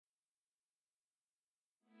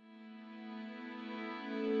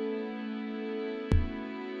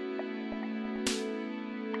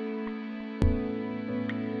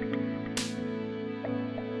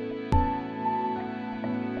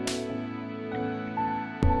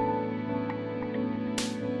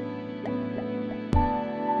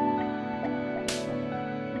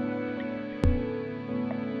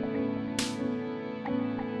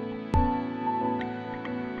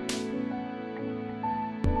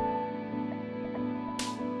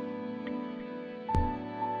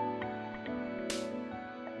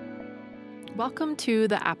Welcome to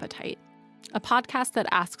The Appetite, a podcast that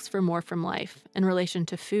asks for more from life in relation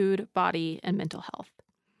to food, body, and mental health.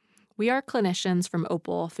 We are clinicians from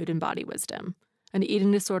Opal Food and Body Wisdom, an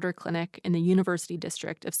eating disorder clinic in the University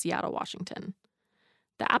District of Seattle, Washington.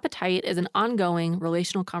 The Appetite is an ongoing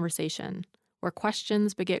relational conversation where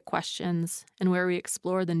questions beget questions and where we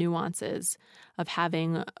explore the nuances of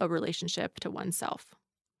having a relationship to oneself.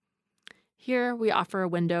 Here, we offer a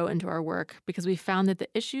window into our work because we found that the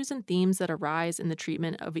issues and themes that arise in the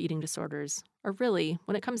treatment of eating disorders are really,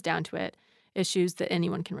 when it comes down to it, issues that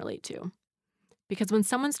anyone can relate to. Because when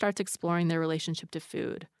someone starts exploring their relationship to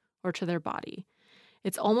food or to their body,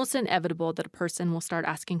 it's almost inevitable that a person will start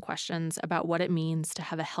asking questions about what it means to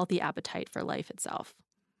have a healthy appetite for life itself,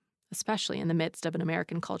 especially in the midst of an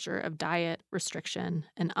American culture of diet, restriction,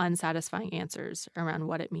 and unsatisfying answers around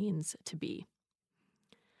what it means to be.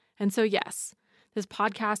 And so, yes, this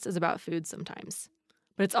podcast is about food sometimes,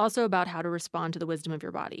 but it's also about how to respond to the wisdom of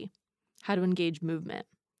your body, how to engage movement,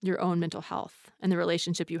 your own mental health, and the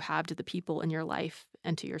relationship you have to the people in your life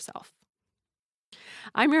and to yourself.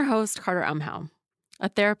 I'm your host, Carter Umhau, a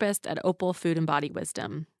therapist at Opal Food and Body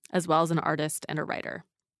Wisdom, as well as an artist and a writer.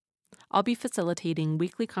 I'll be facilitating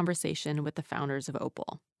weekly conversation with the founders of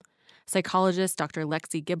Opal, psychologist Dr.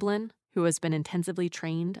 Lexi Giblin, who has been intensively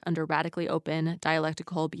trained under radically open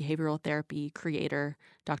dialectical behavioral therapy creator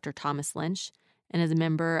Dr. Thomas Lynch, and is a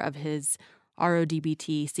member of his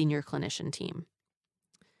RODBT senior clinician team.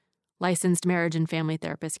 Licensed marriage and family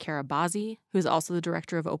therapist Kara Bazzi, who is also the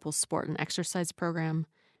director of Opal's sport and exercise program.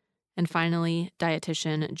 And finally,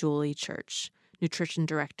 dietitian Julie Church, nutrition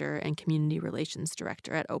director and community relations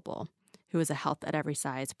director at Opal, who is a health at every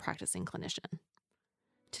size practicing clinician.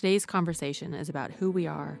 Today's conversation is about who we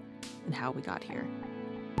are and how we got here.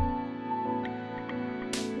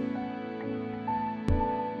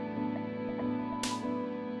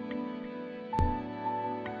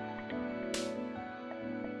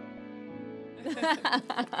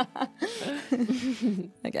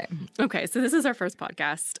 Okay, so this is our first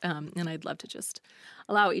podcast, and I'd love to just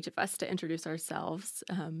allow each of us to introduce ourselves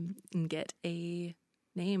and get a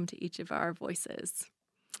name to each of our voices.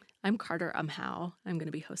 I'm Carter Umhau. I'm going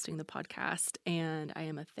to be hosting the podcast, and I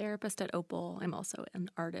am a therapist at Opal. I'm also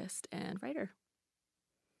an artist and writer.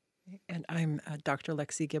 And I'm Dr.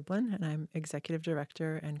 Lexi Giblin, and I'm executive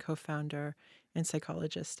director and co-founder and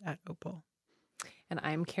psychologist at Opal. And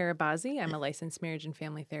I'm Kara Bazzi. I'm a licensed marriage and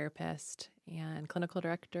family therapist and clinical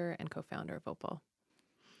director and co-founder of Opal.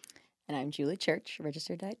 And I'm Julie Church,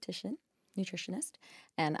 registered dietitian, nutritionist,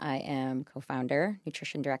 and I am co-founder,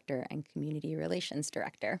 nutrition director, and community relations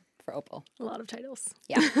director for Opal. A lot of titles.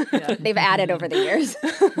 Yeah. They've added over the years.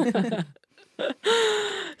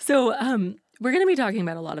 So we're going to be talking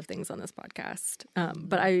about a lot of things on this podcast,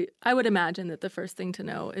 but I would imagine that the first thing to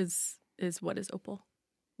know is what is Opal?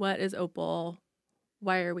 What is Opal?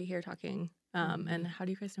 Why are we here talking? And how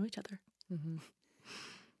do you guys know each other? Mm-hmm.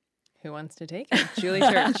 Who wants to take it? Julie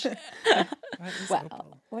Church. What is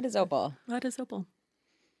Opal? What is Opal?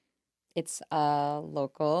 It's a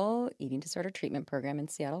local eating disorder treatment program in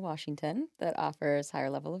Seattle, Washington that offers higher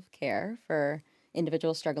level of care for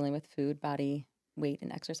individuals struggling with food, body, weight,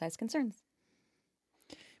 and exercise concerns.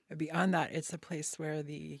 But beyond that, it's a place where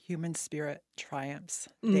the human spirit triumphs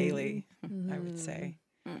daily, I would say.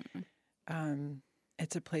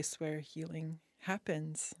 It's a place where healing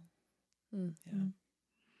happens. Yeah.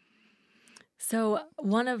 So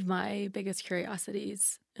one of my biggest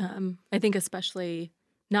curiosities, I think especially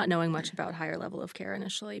not knowing much about higher level of care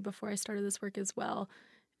initially before I started this work as well,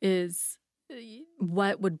 is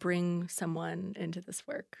what would bring someone into this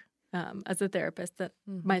work. As a therapist, that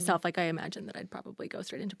myself, like I imagine that I'd probably go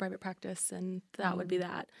straight into private practice and that would be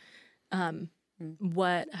that.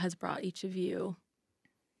 What has brought each of you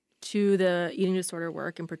to the eating disorder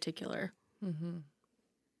work in particular?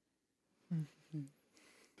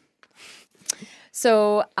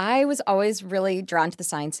 So I was always really drawn to the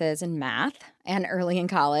sciences and math, and early in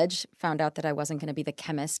college found out that I wasn't going to be the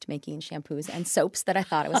chemist making shampoos and soaps that I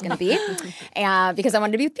thought it was going to be because I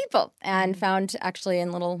wanted to be with people, and found actually in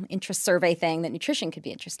a little interest survey thing that nutrition could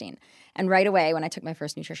be interesting. And right away when I took my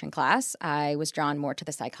first nutrition class, I was drawn more to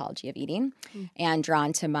the psychology of eating and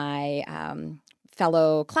drawn to my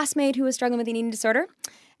fellow classmate who was struggling with an eating disorder,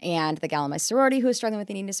 and the gal in my sorority who was struggling with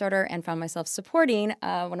an eating disorder, and found myself supporting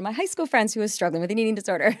one of my high school friends who was struggling with an eating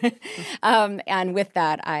disorder. And with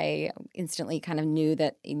that, I instantly kind of knew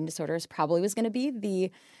that eating disorders probably was going to be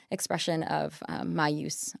the expression of my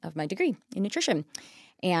use of my degree in nutrition.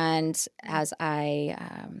 And as I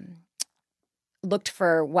looked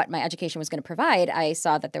for what my education was going to provide, I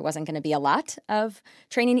saw that there wasn't going to be a lot of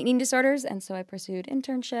training in eating disorders. And so I pursued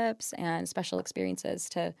internships and special experiences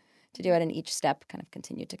to do it. And each step kind of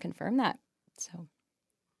continued to confirm that. So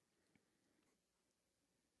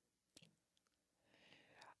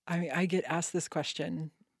I get asked this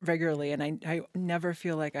question regularly, and I never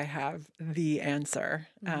feel like I have the answer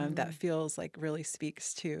that feels like really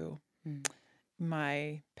speaks to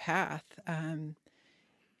my path.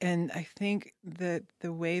 And I think that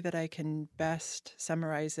the way that I can best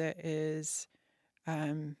summarize it is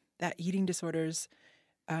that eating disorders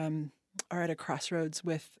are at a crossroads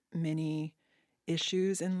with many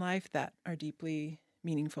issues in life that are deeply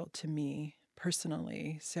meaningful to me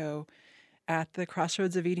personally. So at the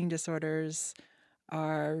crossroads of eating disorders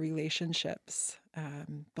are relationships,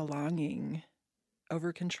 belonging,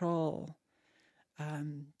 over-control,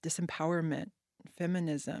 disempowerment,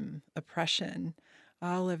 feminism, oppression,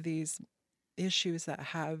 all of these issues that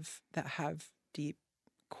have deep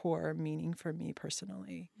core meaning for me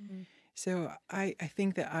personally. Mm-hmm. So I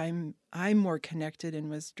think that I'm more connected and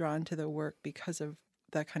was drawn to the work because of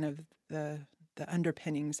the kind of the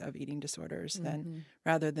underpinnings of eating disorders than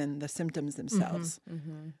rather than the symptoms themselves.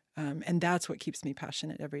 And that's what keeps me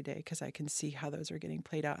passionate every day, because I can see how those are getting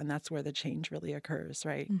played out, and that's where the change really occurs,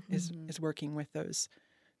 right? Is working with those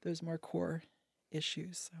more core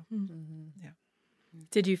issues. So, yeah.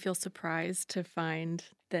 Did you feel surprised to find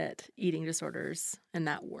that eating disorders and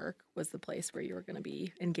that work was the place where you were going to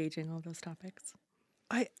be engaging all those topics?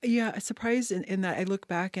 Surprised in that I look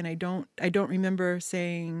back and I don't remember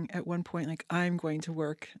saying at one point, like, I'm going to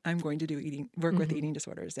do work with eating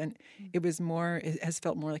disorders. And it has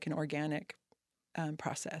felt more like an organic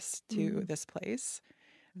process to this place.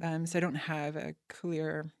 So I don't have a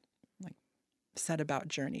clear, like, set about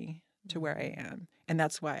journey to where I am. And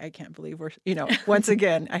that's why I can't believe we're, once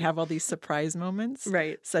again, I have all these surprise moments,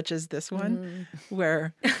 right? Such as this one,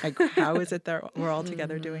 where, like, how is it that we're all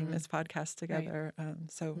together doing this podcast together? Right.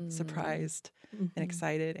 So surprised and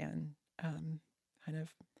excited, and kind of,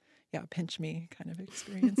 pinch me kind of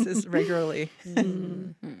experiences regularly.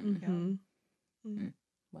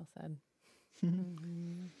 Well said.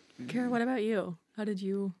 Kara, what about you? How did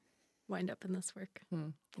you wind up in this work?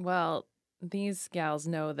 Well, these gals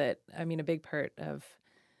know that, a big part of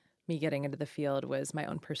me getting into the field was my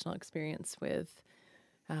own personal experience with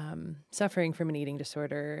suffering from an eating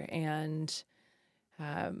disorder, and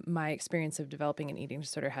my experience of developing an eating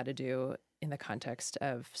disorder had to do in the context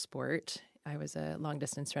of sport. I was a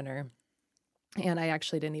long-distance runner, and I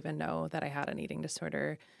actually didn't even know that I had an eating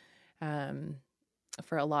disorder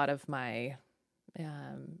for a lot of my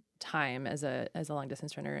time as a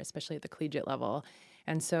long-distance runner, especially at the collegiate level.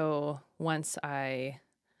 And so once I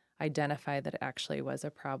identified that it actually was a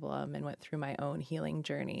problem and went through my own healing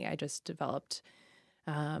journey, I just developed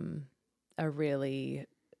a really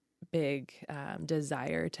big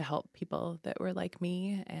desire to help people that were like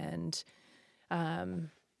me, and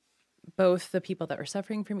both the people that were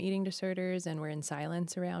suffering from eating disorders and were in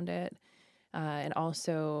silence around it, and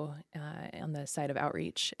also on the side of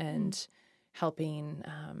outreach and helping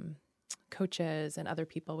coaches and other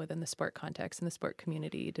people within the sport context and the sport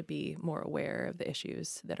community to be more aware of the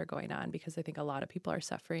issues that are going on, because I think a lot of people are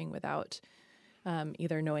suffering without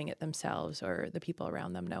either knowing it themselves or the people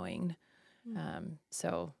around them knowing.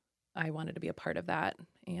 So I wanted to be a part of that.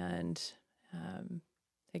 And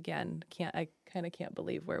again, I kind of can't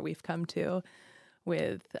believe where we've come to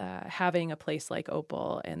with having a place like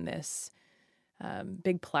Opal and this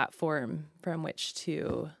big platform from which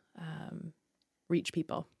to reach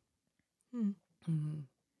people. It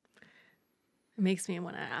makes me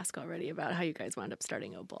want to ask already about how you guys wound up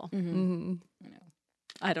starting Opal.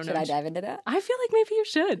 I don't know. Should I dive into that? I feel like maybe you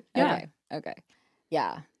should. Yeah. Okay.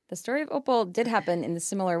 Yeah. The story of Opal did happen in a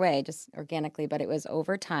similar way, just organically, but it was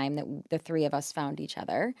over time that the three of us found each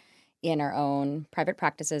other in our own private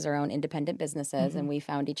practices, our own independent businesses, and we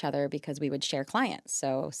found each other because we would share clients.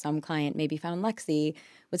 So some client maybe found Lexi,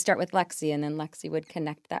 would start with Lexi, and then Lexi would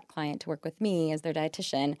connect that client to work with me as their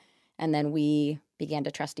dietitian. And then we began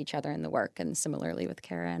to trust each other in the work, and similarly with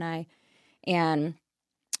Kara and I. And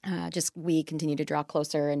just we continued to draw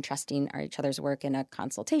closer and trusting each other's work in a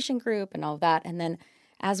consultation group and all of that. And then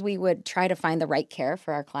as we would try to find the right care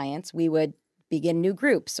for our clients, we would begin new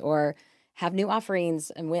groups or have new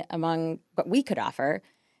offerings among what we could offer.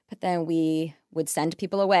 But then we would send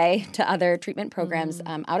people away to other treatment programs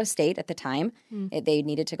out of state at the time. They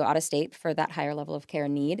needed to go out of state for that higher level of care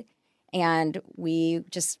need. And we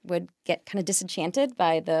just would get kind of disenchanted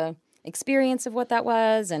by the experience of what that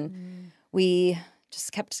was. And we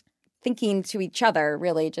just kept thinking to each other,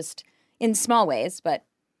 really just in small ways, but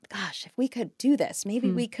gosh, if we could do this,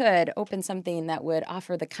 maybe we could open something that would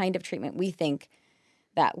offer the kind of treatment we think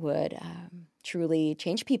that would truly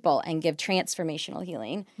change people and give transformational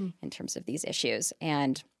healing in terms of these issues.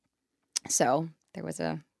 And so there was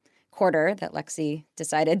a quarter that Lexi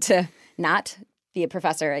decided to not be a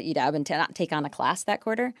professor at UW and to not take on a class that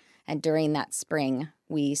quarter. And during that spring,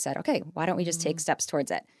 we said, okay, why don't we just take steps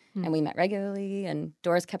towards it? And we met regularly, and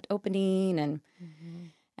doors kept opening.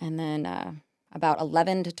 And then about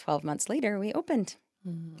 11 to 12 months later, we opened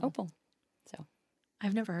Opal. So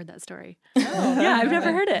I've never heard that story. Yeah, I've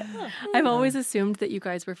never heard it. I've always assumed that you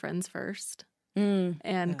guys were friends first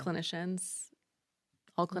and clinicians,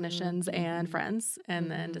 all clinicians and friends,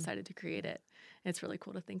 and then decided to create it. It's really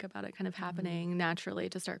cool to think about it kind of happening naturally,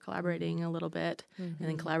 to start collaborating a little bit and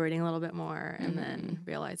then collaborating a little bit more and then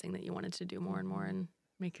realizing that you wanted to do more and more and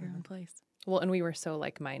make your own place. Well, and we were so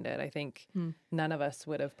like-minded. I think none of us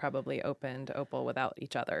would have probably opened Opal without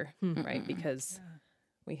each other, right? Because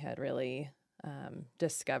we had really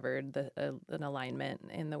discovered an alignment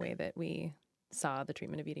in the way that we saw the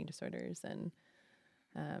treatment of eating disorders, and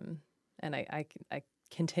I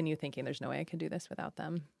continue thinking there's no way I could do this without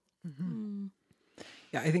them.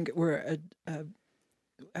 Yeah, I think we're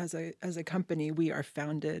as a company, we are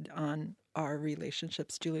founded on our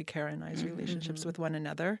relationships, Julie, Kara, and I's relationships with one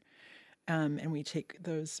another. And we take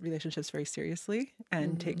those relationships very seriously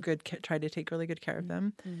and try to take really good care of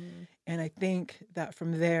them. And I think that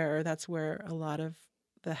from there, that's where a lot of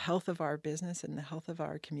the health of our business and the health of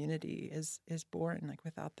our community is born. Like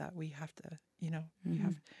without that, we have to, we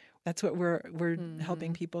have. That's what we're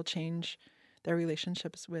helping people change their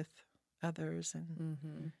relationships with others,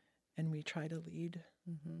 and we try to lead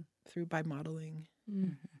through by modeling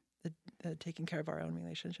the taking care of our own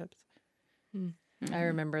relationships. I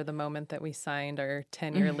remember the moment that we signed our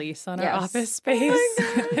 10-year lease on our office space.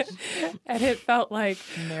 And it felt like,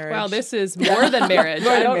 Marriage. wow, this is more than marriage.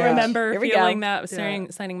 I don't remember feeling go. that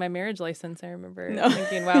signing my marriage license. I remember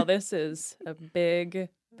thinking, wow, this is a big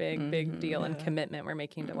deal and commitment we're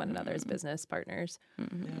making to one another as business partners.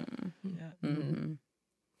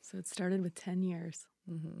 So it started with 10 years.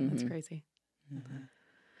 That's crazy.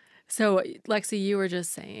 So, Lexi, you were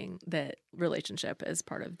just saying that relationship is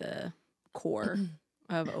part of the core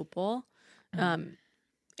of Opal.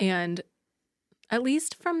 And at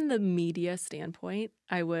least from the media standpoint,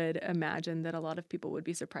 I would imagine that a lot of people would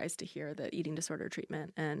be surprised to hear that eating disorder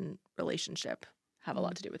treatment and relationship have a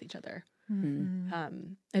lot to do with each other.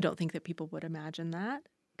 I don't think that people would imagine that.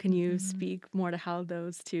 Can you speak more to how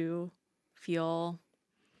those two feel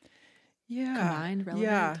combined, relevant?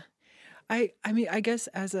 Yeah. I mean, I guess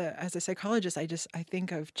as a psychologist, I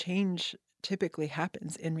think of change typically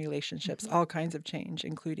happens in relationships, all kinds of change,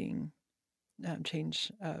 including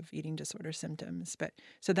change of eating disorder symptoms. But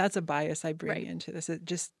so that's a bias I bring into this.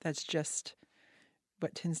 That's just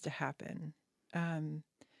what tends to happen.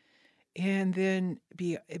 And then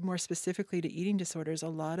be more specifically to eating disorders, a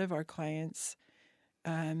lot of our clients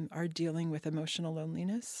are dealing with emotional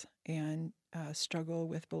loneliness and struggle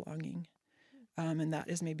with belonging. And that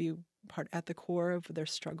is maybe part at the core of their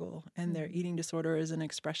struggle. And their eating disorder is an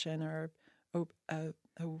expression or a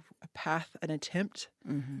path, an attempt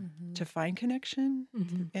to find connection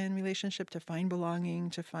and relationship, to find belonging,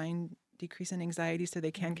 to find decrease in anxiety so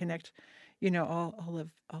they can connect, all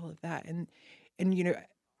of that. And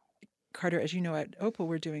Carter, as you know, at Opal,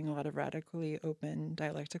 we're doing a lot of radically open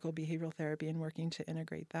dialectical behavioral therapy and working to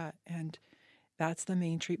integrate that. And that's the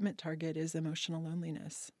main treatment target, is emotional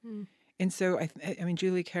loneliness. And so, I mean,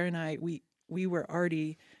 Julie, Kara, and I, we were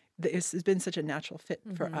already, this has been such a natural fit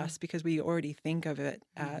for us because we already think of it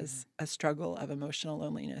as a struggle of emotional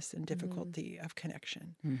loneliness and difficulty of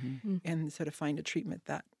connection. And so to find a treatment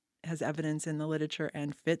that has evidence in the literature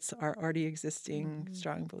and fits our already existing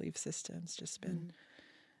strong belief systems, just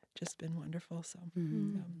been wonderful. So,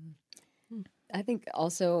 I think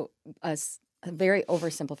also a very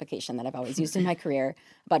oversimplification that I've always used in my career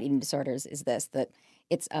about eating disorders is this, that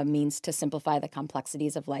it's a means to simplify the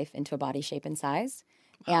complexities of life into a body shape and size.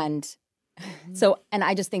 And and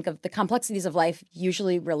I just think of the complexities of life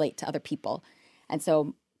usually relate to other people. And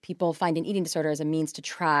so people find an eating disorder as a means to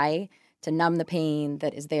try to numb the pain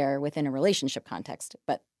that is there within a relationship context,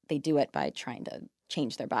 but they do it by trying to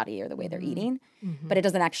change their body or the way they're eating. But it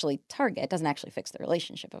doesn't actually fix the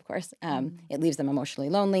relationship, of course. It leaves them emotionally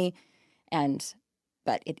lonely.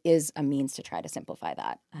 But it is a means to try to simplify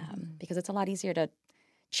that because it's a lot easier to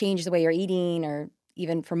change the way you're eating, or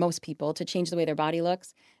even for most people to change the way their body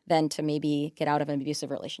looks, than to maybe get out of an abusive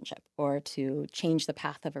relationship or to change the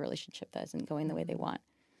path of a relationship that isn't going the way they want.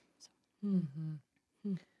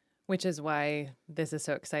 Which is why this is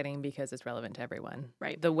so exciting, because it's relevant to everyone.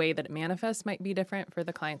 Right. The way that it manifests might be different for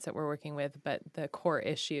the clients that we're working with, but the core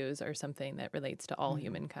issues are something that relates to all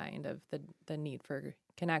humankind, of the need for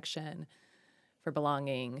connection, for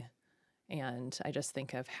belonging. And I just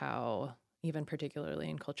think of how, even particularly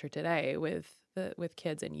in culture today with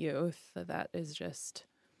kids and youth, that is just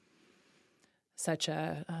such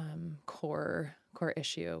a core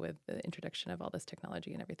issue with the introduction of all this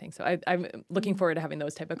technology and everything. So I'm looking forward to having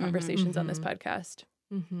those type of conversations on this podcast.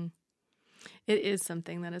 Mm-hmm. It is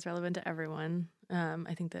something that is relevant to everyone.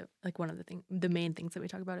 I think that like one of the main things that we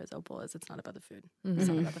talk about is Opal is it's not about the food. It's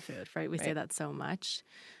not about the food, right? We say that so much.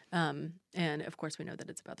 And of course we know that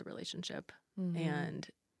it's about the relationship. And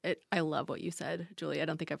I love what you said, Julie. I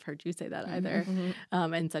don't think I've heard you say that either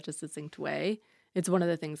in such a succinct way. It's one of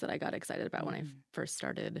the things that I got excited about when I first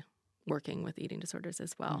started working with eating disorders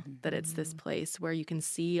as well, that it's this place where you can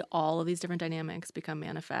see all of these different dynamics become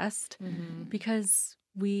manifest because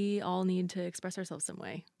we all need to express ourselves some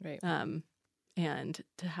way. Right. And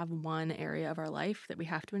to have one area of our life that we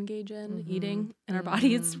have to engage in, eating in our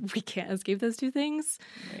bodies, we can't escape those two things.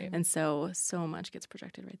 Right. And so much gets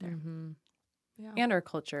projected right there. Yeah. And our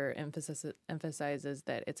culture emphasizes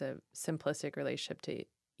that it's a simplistic relationship to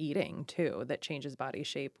eating too, that changes body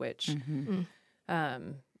shape, which,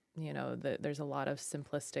 there's a lot of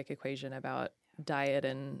simplistic equation about diet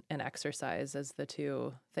and exercise as the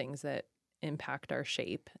two things that impact our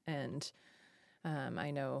shape. And I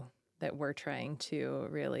know that we're trying to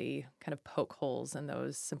really kind of poke holes in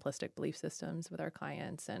those simplistic belief systems with our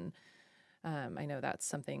clients. And I know that's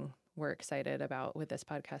something we're excited about with this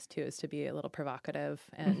podcast too, is to be a little provocative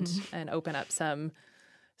and open up some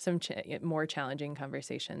more challenging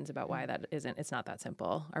conversations about why it's not that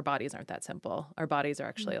simple. Our bodies aren't that simple. Our bodies are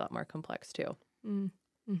actually a lot more complex too.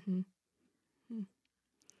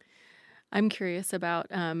 I'm curious about,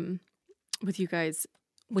 with you guys,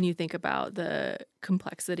 when you think about the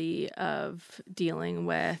complexity of dealing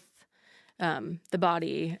with the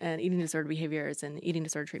body and eating disorder behaviors and eating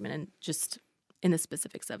disorder treatment and just in the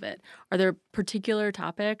specifics of it, are there particular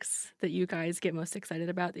topics that you guys get most excited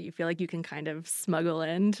about that you feel like you can kind of smuggle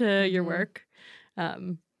into your work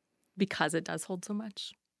because it does hold so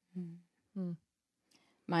much?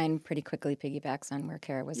 Mine pretty quickly piggybacks on where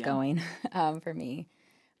Kara was going for me.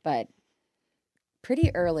 But pretty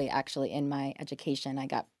early, actually, in my education,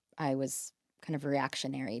 I was kind of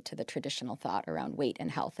reactionary to the traditional thought around weight and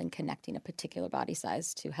health and connecting a particular body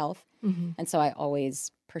size to health. And so I always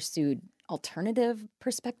pursued alternative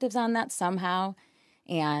perspectives on that somehow.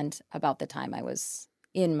 And about the time I was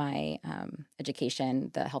in my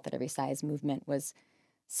education, the Health at Every Size movement was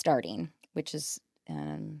starting, which is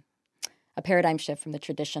a paradigm shift from the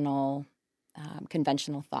traditional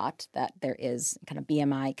conventional thought that there is kind of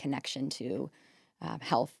BMI connection to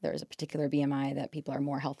health. There's a particular BMI that people are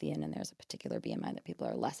more healthy in, and there's a particular BMI that people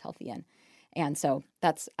are less healthy in. And so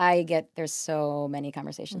there's so many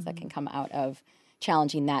conversations that can come out of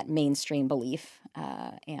challenging that mainstream belief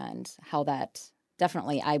and how that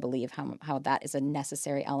definitely, I believe, how that is a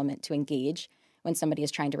necessary element to engage when somebody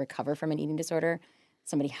is trying to recover from an eating disorder.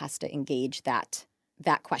 Somebody has to engage that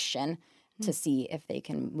question to see if they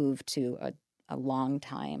can move to a long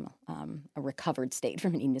time, a recovered state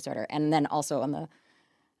from an eating disorder. And then also on the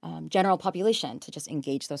general population to just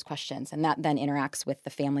engage those questions. And that then interacts with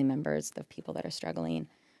the family members, the people that are struggling,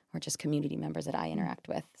 or just community members that I interact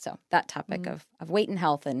with. So that topic of weight and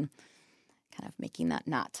health and kind of making that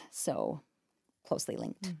not so closely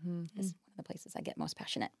linked is one of the places I get most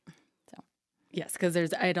passionate. So Yes,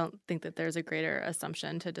 because I don't think that there's a greater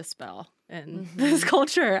assumption to dispel in this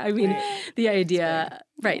culture. I mean, the idea,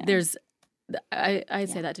 right, there's, I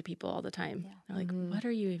say that to people all the time. They're like, what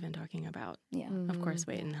are you even talking about? Yeah. Of course,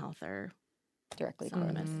 weight and health are Directly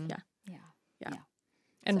synonymous. correlated. Yeah.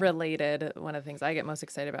 And related, one of the things I get most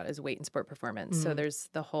excited about is weight and sport performance. So there's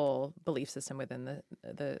the whole belief system within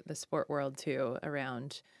the sport world too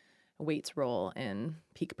around weight's role in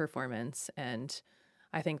peak performance. And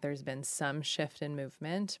I think there's been some shift in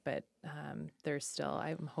movement, but there's still,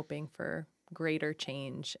 I'm hoping for greater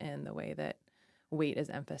change in the way that weight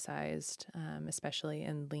is emphasized, especially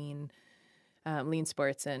in lean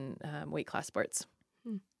sports and weight class sports.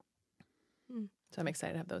 So I'm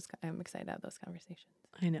excited to have those. Conversations.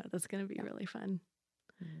 I know that's going to be really fun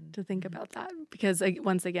to think about that because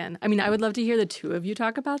once again, I mean, I would love to hear the two of you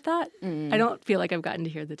talk about that. I don't feel like I've gotten to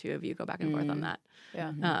hear the two of you go back and forth on that.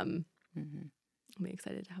 Yeah. I'm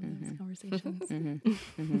excited to have those conversations.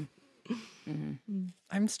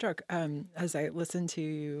 I'm struck as I listen to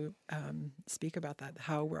you speak about that,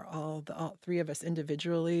 how we're all three of us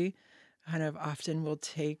individually kind of often will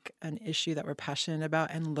take an issue that we're passionate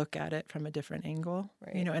about and look at it from a different angle,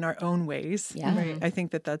 you know, in our own ways. Yeah. Right. I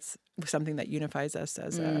think that that's something that unifies us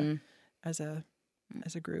as a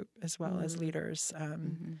group as well as leaders.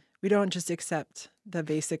 We don't just accept the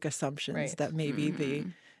basic assumptions that maybe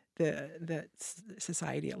the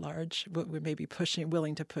society at large we're maybe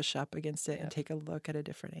willing to push up against it and take a look at a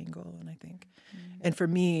different angle. And I think, and for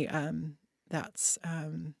me, that's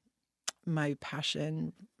my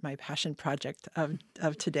passion project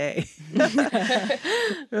of today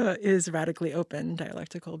is radically open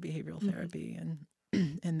dialectical behavioral therapy,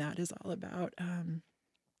 and that is all about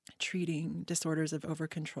treating disorders of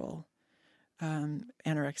overcontrol.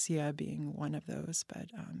 Anorexia being one of those,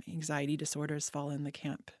 but anxiety disorders fall in the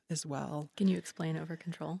camp as well. Can you explain over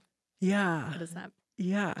control? Yeah. What is that?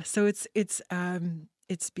 Yeah. So it's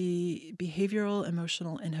behavioral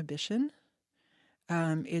emotional inhibition.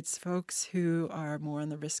 It's folks who are more on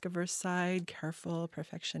the risk-averse side, careful,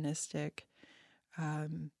 perfectionistic,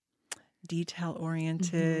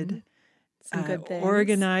 detail-oriented, Some good things.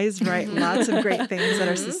 organized, right? Lots of great things that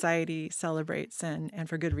our society celebrates, and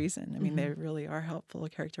for good reason. I mean, they really are helpful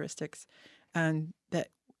characteristics. That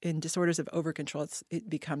in disorders of overcontrol, it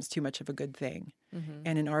becomes too much of a good thing.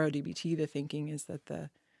 And in RODBT, the thinking is that the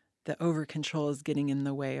overcontrol is getting in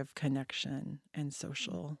the way of connection and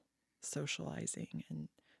socializing and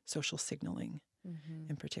social signaling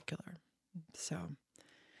in particular. So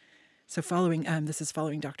following this is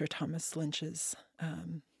following Dr. Thomas Lynch's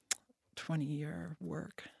 20-year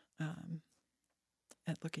work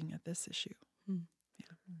at looking at this issue.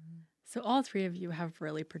 So all three of you have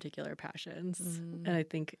really particular passions, and I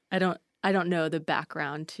think I don't know the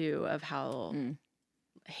background too of how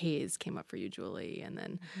Haze came up for you, Julie, and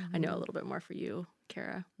then I know a little bit more for you,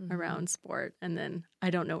 Kara, around sport, and then I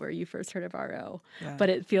don't know where you first heard of RO, but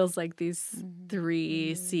it feels like these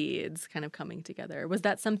three seeds kind of coming together. Was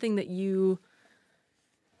that something that you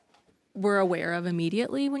were aware of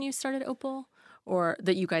immediately when you started Opal, or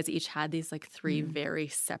that you guys each had these like three very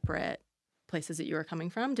separate places that you were coming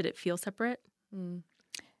from? Did it feel separate?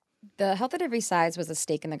 The Health at Every Size was a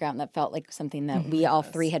stake in the ground that felt like something that we all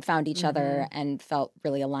three had found each other and felt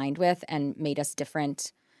really aligned with, and made us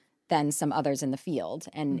different than some others in the field,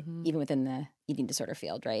 and even within the eating disorder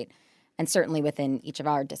field, right? And certainly within each of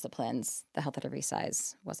our disciplines, the Health at Every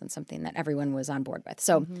Size wasn't something that everyone was on board with.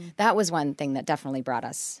 So that was one thing that definitely brought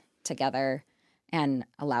us together and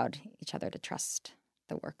allowed each other to trust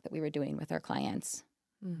the work that we were doing with our clients.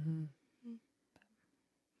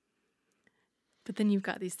 But then you've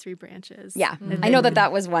got these three branches. Yeah, I know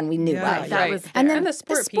that was one we knew of. That was And then And the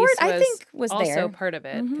sport sport piece I think was also there. part of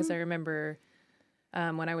it, because I remember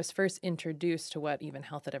when I was first introduced to what even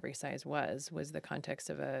Health at Every Size was the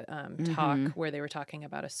context of a talk where they were talking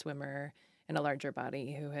about a swimmer in a larger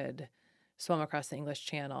body who had swum across the English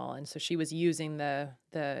Channel, and so she was using the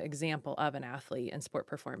example of an athlete and sport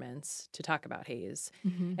performance to talk about Haze,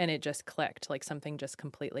 and it just clicked, like something just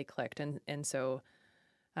completely clicked, and so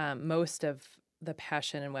most of the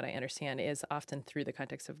passion and what I understand is often through the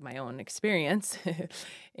context of my own experience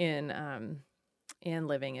in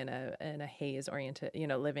living in a Haze oriented,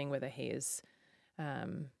 living with a Haze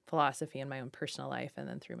philosophy in my own personal life, and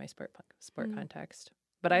then through my sport context.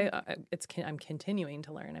 But I'm continuing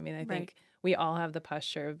to learn. I mean, I think we all have the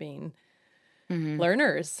posture of being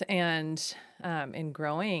learners and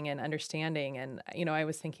growing and understanding. And I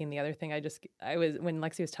was thinking the other thing. When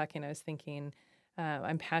Lexi was talking, I was thinking.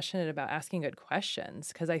 I'm passionate about asking good questions,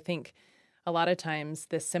 because I think a lot of times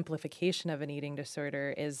this simplification of an eating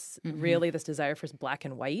disorder is really this desire for black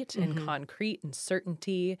and white and concrete and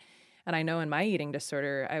certainty. And I know in my eating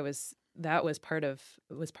disorder, that was part of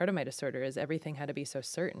my disorder, is everything had to be so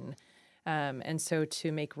certain. And so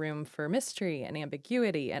to make room for mystery and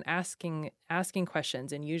ambiguity and asking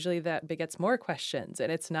questions, and usually that begets more questions.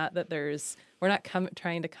 And it's not that we're not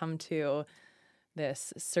trying to come to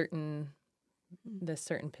this certain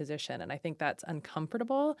position. And I think that's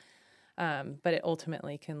uncomfortable, but it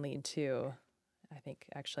ultimately can lead to, I think,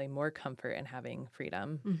 actually more comfort and having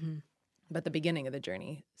freedom. But the beginning of the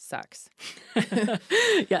journey sucks.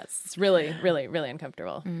 Yes. It's really, really, really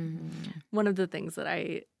uncomfortable. One of the things that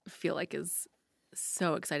I feel like is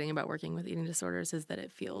so exciting about working with eating disorders is that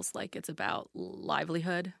it feels like it's about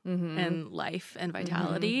livelihood and life and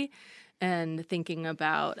vitality, and thinking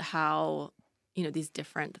about how, these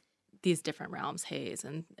different realms, Haze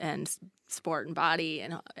and sport and body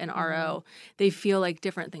and RO, they feel like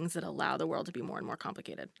different things that allow the world to be more and more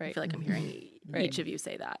complicated. Right. I feel like I'm hearing each of you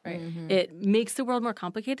say that. Right. It makes the world more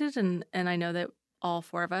complicated, and I know that all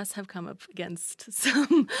four of us have come up against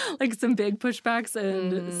some big pushbacks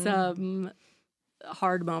and some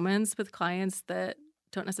hard moments with clients that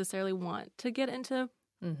don't necessarily want to get into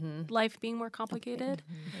life being more complicated.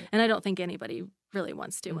 And I don't think anybody really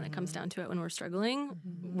wants to when it comes down to it. When we're struggling,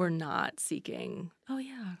 we're not seeking, oh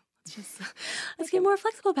yeah, let's get more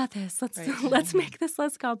flexible about this. Let's make this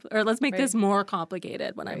let's make this more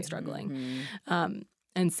complicated when I'm struggling.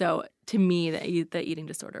 And so to me, the eating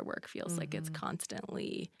disorder work feels like it's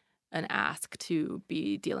constantly an ask to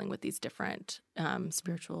be dealing with these different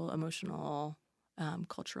spiritual, emotional,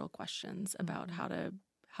 cultural questions about how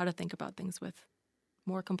to think about things with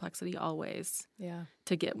more complexity always. Yeah.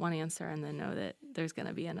 To get one answer and then know that there's going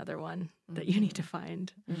to be another one that you need to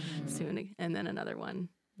find soon, and then another one.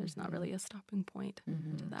 There's not really a stopping point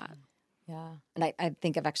to that. Yeah. And I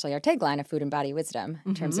think of actually our tagline of Food and Body Wisdom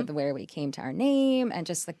in terms of where we came to our name, and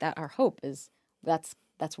just like that, our hope is that's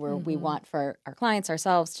where we want for our clients,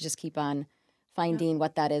 ourselves, to just keep on finding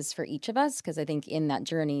what that is for each of us. Because I think in that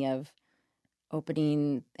journey of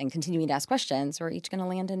opening and continuing to ask questions, we're each going to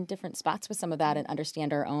land in different spots with some of that and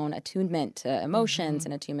understand our own attunement to emotions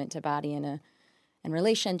and attunement to body and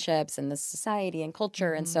relationships and the society and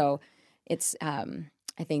culture. And so it's,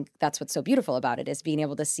 I think that's what's so beautiful about it, is being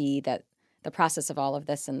able to see that the process of all of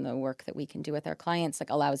this and the work that we can do with our clients like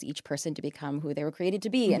allows each person to become who they were created to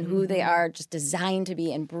be and who they are just designed to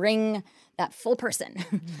be, and bring that full person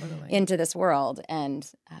into this world. And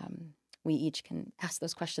we each can ask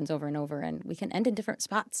those questions over and over, and we can end in different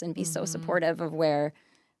spots and be so supportive of where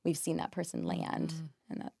we've seen that person land.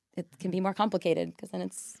 And that it can be more complicated because then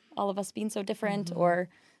it's all of us being so different or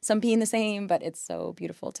some being the same, but it's so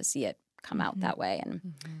beautiful to see it come out that way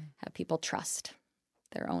and have people trust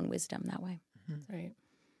their own wisdom that way. Right.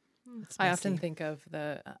 I often think of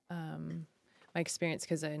the my experience,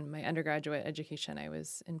 because in my undergraduate education, I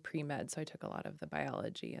was in pre-med, so I took a lot of the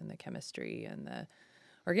biology and the chemistry and the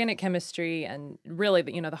organic chemistry and really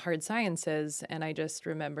the hard sciences. And I just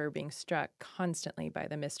remember being struck constantly by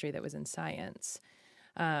the mystery that was in science.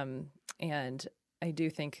 And I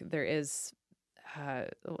do think there is,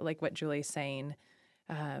 like what Julie's saying,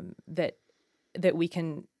 that we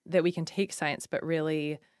can take science, but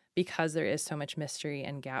really, because there is so much mystery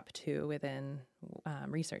and gap too within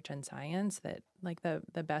research and science, that like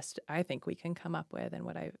the best I think we can come up with, and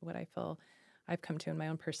what I feel I've come to in my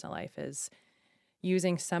own personal life, is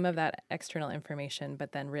using some of that external information,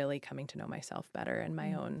 but then really coming to know myself better and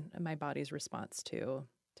my body's response to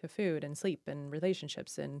food and sleep and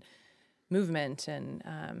relationships and movement,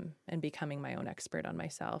 and becoming my own expert on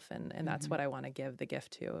myself. And that's what I want to give the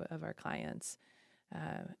gift to of our clients.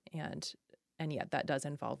 And yet that does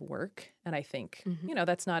involve work. And I think,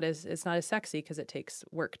 it's not as sexy because it takes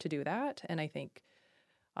work to do that. And I think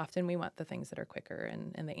often we want the things that are quicker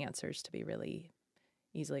and the answers to be really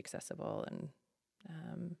easily accessible. And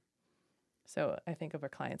so I think of our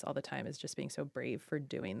clients all the time as just being so brave for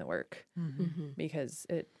doing the work, because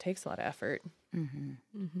it takes a lot of effort and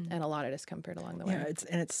a lot of discomfort along the way.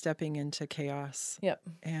 Yeah, it's stepping into chaos. Yep.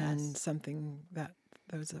 And something that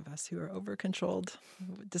those of us who are over-controlled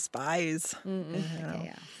despise.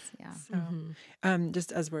 Chaos. Yeah. So,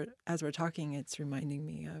 just as we're talking, it's reminding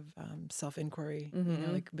me of self-inquiry.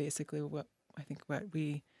 Like basically what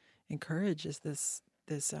we encourage is this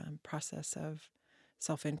process of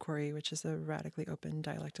self-inquiry, which is a radically open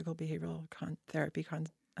dialectical behavioral therapy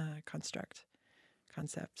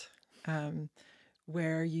concept,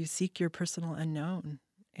 where you seek your personal unknown,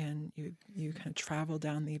 and you kind of travel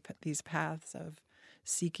down these paths of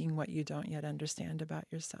seeking what you don't yet understand about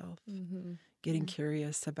yourself, getting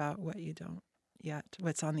curious about what you don't yet,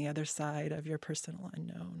 what's on the other side of your personal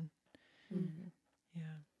unknown.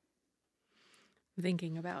 Yeah.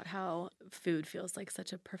 Thinking about how food feels like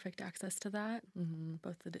such a perfect access to that,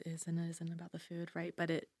 both that it is and it isn't about the food, right? But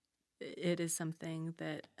it is something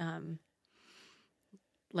that,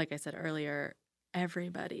 like I said earlier,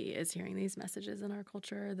 everybody is hearing these messages in our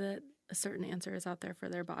culture that a certain answer is out there for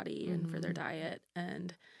their body and for their diet.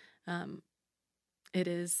 And it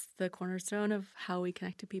is the cornerstone of how we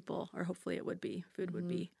connect to people, or hopefully it would be. Food would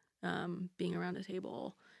be. Being around a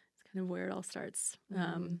table is kind of where it all starts.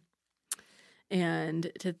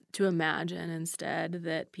 And to imagine instead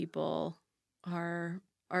that people are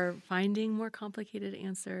finding more complicated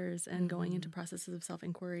answers and going into processes of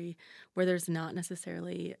self-inquiry where there's not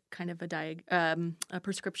necessarily kind of a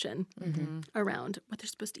prescription around what they're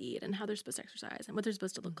supposed to eat and how they're supposed to exercise and what they're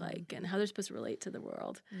supposed to look like and how they're supposed to relate to the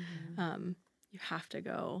world. You have to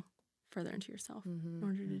go further into yourself in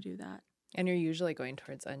order to do that. And you're usually going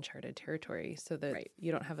towards uncharted territory, so that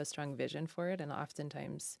you don't have a strong vision for it. And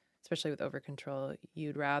oftentimes, especially with over-control,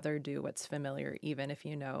 you'd rather do what's familiar, even if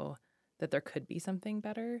you know that there could be something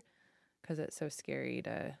better, because it's so scary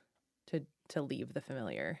to to leave the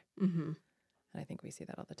familiar. Mm-hmm. And I think we see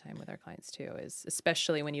that all the time with our clients too, is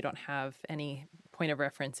especially when you don't have any point of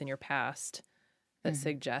reference in your past that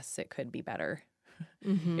suggests it could be better.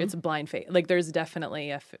 Mm-hmm. It's blind faith. Like there's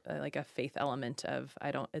definitely a faith element of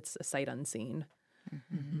it's a sight unseen.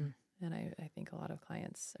 Mm-hmm. And I think a lot of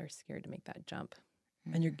clients are scared to make that jump.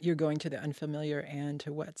 And you're going to the unfamiliar and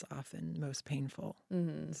to what's often most painful.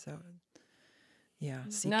 Mm-hmm. So, yeah,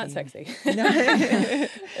 It's not sexy. No.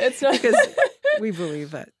 It's not Because we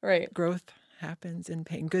believe that right. growth happens in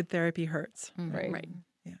pain. Good therapy hurts. Right. Right.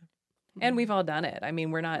 Yeah. And we've all done it. I mean,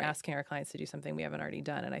 we're not Right. asking our clients to do something we haven't already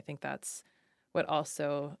done. And I think that's what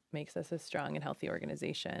also makes us a strong and healthy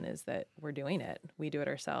organization, is that we're doing it. We do it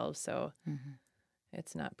ourselves. So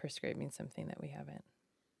it's not prescribing something that we haven't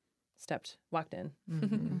walked in.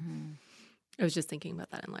 I was just thinking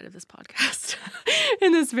about that in light of this podcast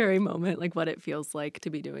in this very moment, like what it feels like to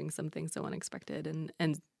be doing something so unexpected. And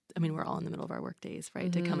I mean, we're all in the middle of our work days,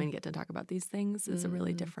 right? To come and get to talk about these things is a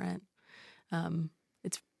really different,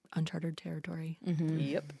 it's uncharted territory.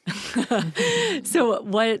 Yep. So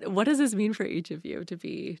what does this mean for each of you to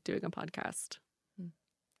be doing a podcast?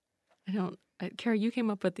 Kara, you came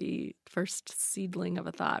up with the first seedling of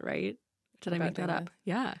a thought, right? Did I About make that doing up?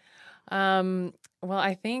 Yeah. Well,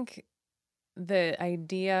 I think the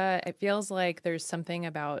idea, it feels like there's something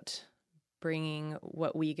about bringing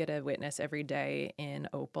what we get to witness every day in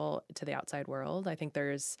Opal to the outside world. I think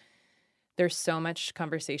there's so much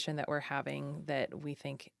conversation that we're having that we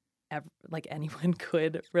think like anyone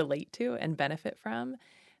could relate to and benefit from.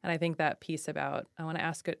 And I think that piece about, I want to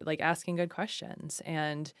asking good questions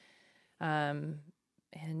and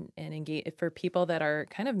engage for people that are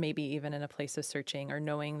kind of maybe even in a place of searching or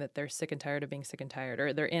knowing that they're sick and tired of being sick and tired,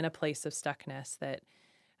 or they're in a place of stuckness, that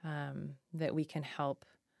that we can help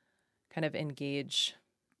kind of engage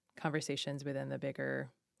conversations within the bigger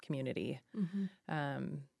community.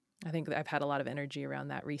 I think that I've had a lot of energy around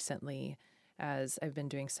that recently as I've been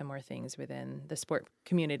doing some more things within the sport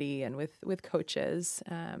community and with coaches,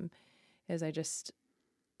 as I just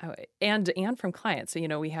and from clients.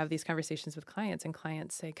 So, we have these conversations with clients, and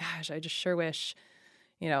clients say, gosh, I just sure wish,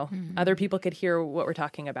 other people could hear what we're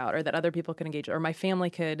talking about, or that other people could engage, or my family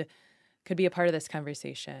could be a part of this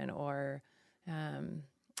conversation. Or,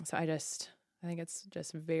 so I think it's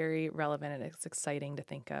just very relevant, and it's exciting to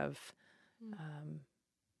think of,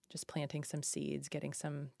 just planting some seeds, getting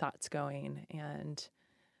some thoughts going, and,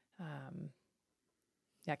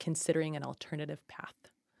 considering an alternative path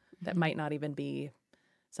that might not even be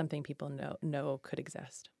something people know could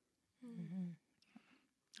exist.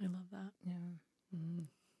 I love that. Yeah.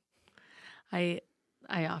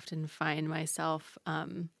 I often find myself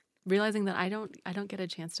realizing that I don't get a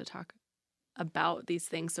chance to talk about these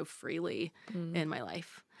things so freely in my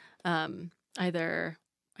life. Either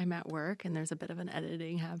I'm at work and there's a bit of an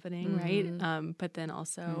editing happening, right? But then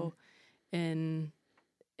also in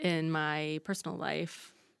my personal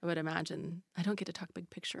life, I would imagine I don't get to talk big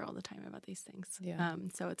picture all the time about these things. Yeah.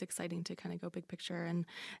 So it's exciting to kind of go big picture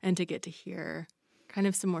and to get to hear kind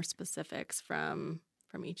of some more specifics from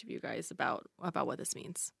each of you guys about what this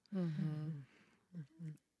means.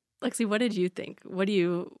 Lexi, what did you think? What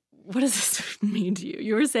does this mean to you?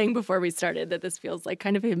 You were saying before we started that this feels like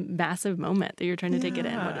kind of a massive moment that you're trying to take it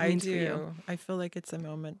in. What it means for you. I feel like it's a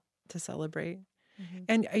moment to celebrate.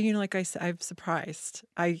 And, like I said, I'm surprised.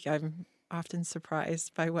 I'm often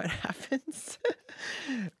surprised by what happens.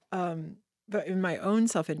 But in my own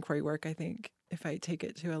self-inquiry work, I think if I take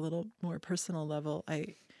it to a little more personal level,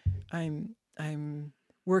 I'm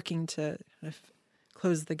working to kind of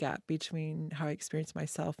close the gap between how I experience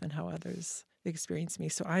myself and how others experience me.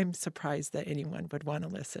 So I'm surprised that anyone would want to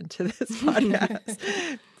listen to this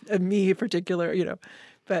podcast, me in particular,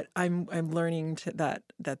 But I'm learning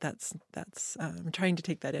that's I'm trying to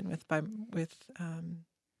take that in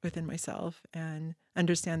within myself and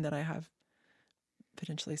understand that I have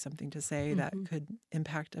potentially something to say that could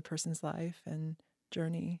impact a person's life and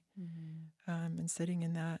journey, and sitting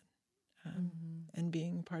in that and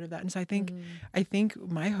being part of that. And so I think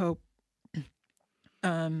my hope,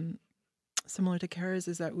 similar to Kara's,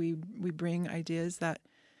 is that we bring ideas that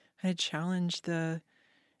kind of challenge the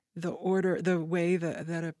order, the way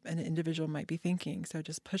that an individual might be thinking. So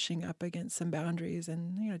just pushing up against some boundaries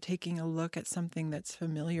and, taking a look at something that's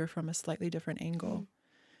familiar from a slightly different angle,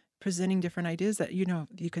 presenting different ideas that,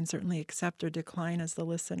 you can certainly accept or decline as the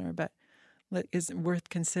listener, but is worth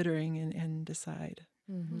considering and decide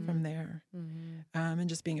from there. And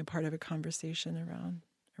just being a part of a conversation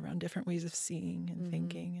around different ways of seeing and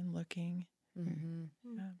thinking and looking.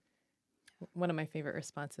 One of my favorite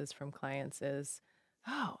responses from clients is,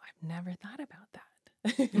 "Oh, I've never thought about that."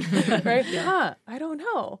 right? Huh, I don't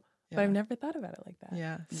know. But Yeah. I've never thought about it like that.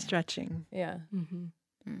 Yeah. Stretching. Yeah.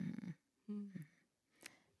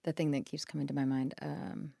 The thing that keeps coming to my mind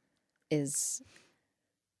is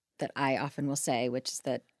that I often will say, which is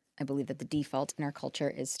that I believe that the default in our culture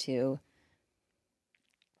is to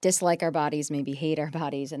dislike our bodies, maybe hate our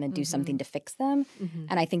bodies, and then do something to fix them.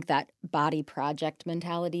 And I think that body project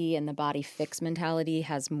mentality and the body fix mentality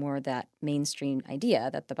has more that mainstream idea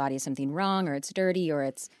that the body is something wrong or it's dirty or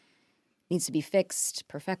it's needs to be fixed,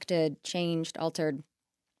 perfected, changed, altered.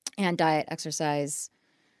 And diet, exercise,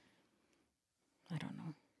 I don't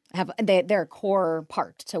know, they're a core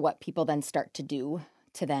part to what people then start to do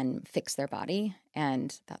to then fix their body.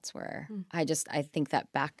 And that's where I think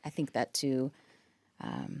that to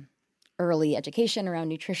early education around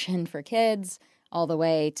nutrition for kids, all the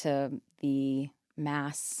way to the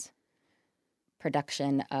mass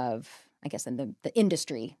production of, I guess, in the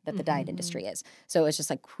industry that the diet industry is. So it's just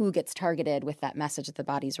like who gets targeted with that message that the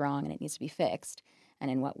body's wrong and it needs to be fixed,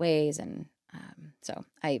 and in what ways. And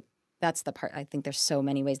that's the part. I think there's so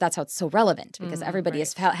many ways. That's how it's so relevant, because everybody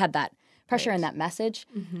has had that pressure and that message,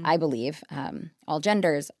 I believe, all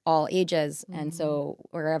genders, all ages. And so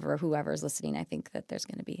whoever's listening, I think that there's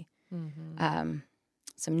going to be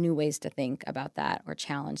some new ways to think about that or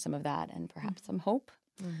challenge some of that, and perhaps some hope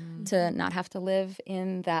to not have to live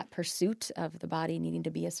in that pursuit of the body needing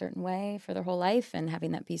to be a certain way for their whole life and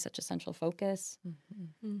having that be such a central focus.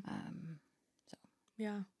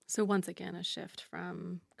 Yeah. So once again, a shift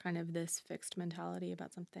from kind of this fixed mentality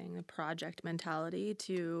about something, a project mentality,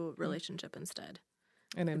 to relationship instead.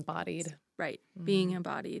 And embodied. Right. Being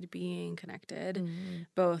embodied, being connected,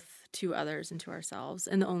 both to others and to ourselves.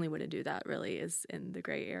 And the only way to do that really is in the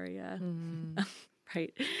gray area.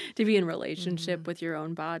 Right. To be in relationship with your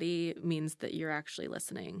own body means that you're actually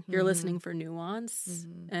listening. You're listening for nuance,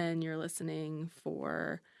 and you're listening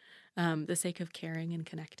for the sake of caring and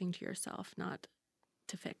connecting to yourself, not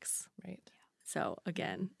to fix. Right. So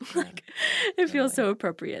again, it feels so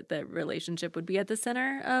appropriate that relationship would be at the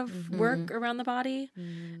center of work around the body.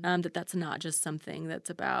 That's not just something that's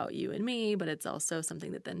about you and me, but it's also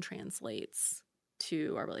something that then translates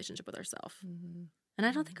to our relationship with ourselves. And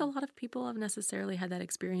I don't think a lot of people have necessarily had that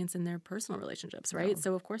experience in their personal relationships, right?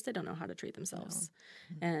 So of course they don't know how to treat themselves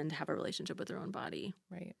and have a relationship with their own body.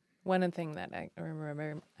 Right. One thing that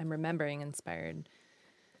I'm remembering inspired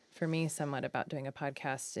for me somewhat about doing a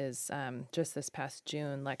podcast is just this past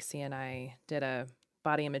June, Lexi and I did a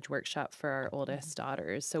body image workshop for our oldest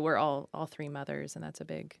daughters. So we're all three mothers, and that's a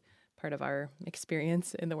big part of our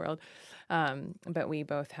experience in the world. But we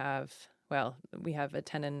both have, we have a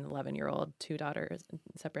 10 and 11-year-old, two daughters,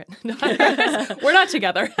 separate daughters. We're not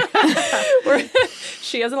together.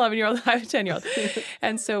 She has an 11-year-old, I have a 10-year-old.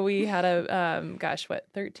 And so we had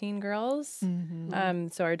 13 girls?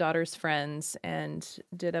 So our daughter's friends, and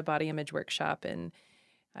did a body image workshop. And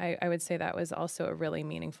I would say that was also a really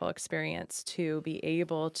meaningful experience, to be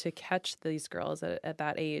able to catch these girls at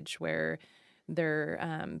that age where their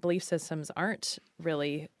belief systems aren't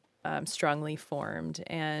really strongly formed,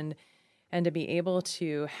 and to be able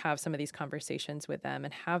to have some of these conversations with them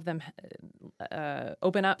and have them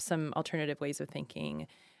open up some alternative ways of thinking.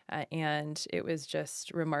 And it was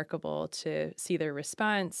just remarkable to see their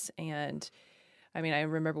response. And I mean, I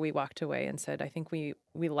remember we walked away and said, I think we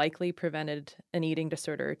likely prevented an eating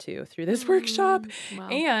disorder or two through this workshop. Wow.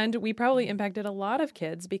 And we probably impacted a lot of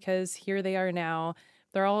kids, because here they are now.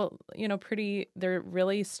 They're all, they're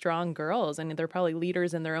really strong girls, and they're probably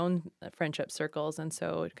leaders in their own friendship circles. And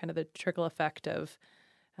so kind of the trickle effect of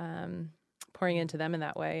pouring into them in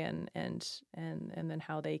that way, and then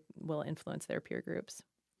how they will influence their peer groups.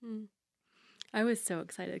 I was so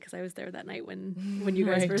excited because I was there that night when you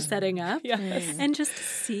guys were setting up. Yes. And just to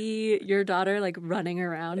see your daughter like running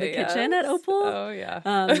around the kitchen at Opal. Oh, yeah.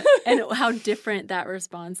 And how different that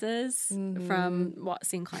response is from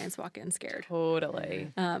seeing clients walk in scared.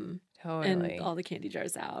 Totally. And all the candy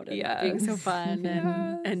jars out and being so fun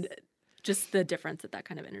and just the difference that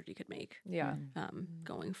kind of energy could make. Yeah.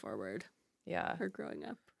 Going forward. Yeah. Or growing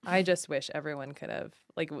up. I just wish everyone could have,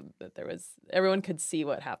 everyone could see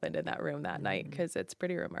what happened in that room that night, because it's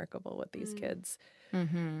pretty remarkable what these kids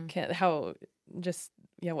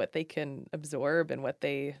what they can absorb, and what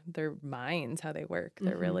their minds, how they work.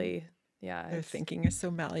 They're really, Their thinking is so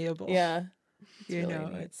malleable. Yeah.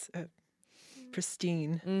 It's a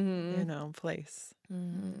pristine, place.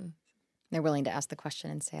 They're willing to ask the question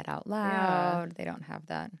and say it out loud. They don't have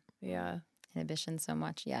that inhibition so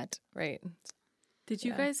much yet. Right. Did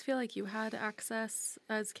you guys feel like you had access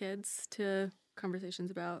as kids to conversations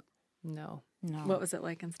about? No. What was it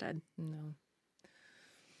like instead? No.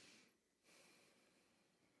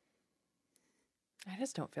 I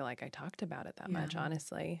just don't feel like I talked about it that much,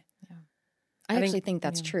 honestly. I actually think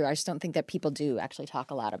that's true. I just don't think that people do actually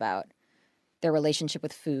talk a lot about their relationship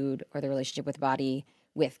with food or their relationship with body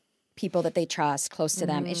with people that they trust close to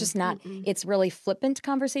them. It's just not, it's really flippant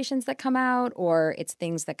conversations that come out, or it's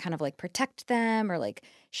things that kind of like protect them or like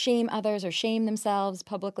shame others or shame themselves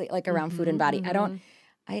publicly, like around food and body.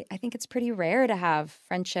 I think it's pretty rare to have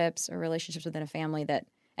friendships or relationships within a family that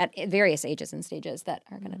at various ages and stages that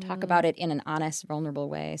are going to talk about it in an honest, vulnerable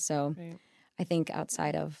way. So I think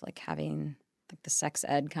outside of like having like the sex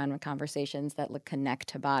ed kind of conversations that like connect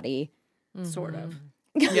to body, Sort of.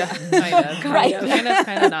 Yeah, kind of,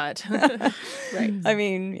 kind of not. Right. I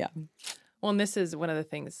mean, yeah. Well, and this is one of the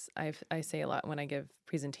things I say a lot when I give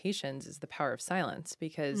presentations is the power of silence,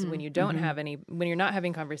 because when you don't have when you're not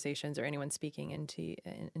having conversations or anyone speaking into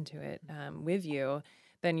it with you,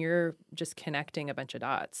 then you're just connecting a bunch of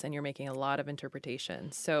dots and you're making a lot of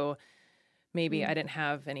interpretations. So maybe I didn't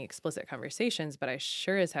have any explicit conversations, but I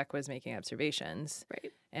sure as heck was making observations.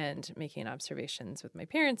 Right. And making observations with my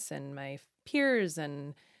parents and my peers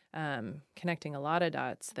and connecting a lot of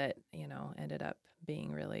dots that, ended up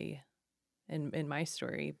being really, in my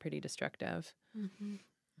story, pretty destructive.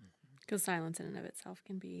 Because silence in and of itself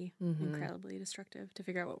can be incredibly destructive, to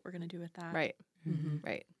figure out what we're going to do with that. Right.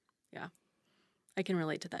 Right. Yeah. I can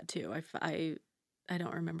relate to that too. I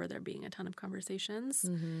don't remember there being a ton of conversations,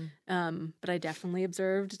 but I definitely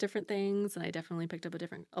observed different things, and I definitely picked up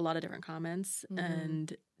a lot of different comments.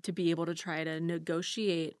 And to be able to try to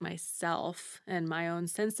negotiate myself and my own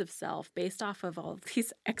sense of self based off of all of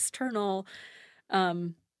these external,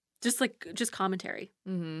 just commentary,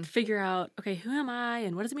 to figure out, okay, who am I,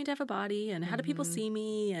 and what does it mean to have a body, and how do people see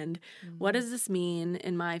me, and what does this mean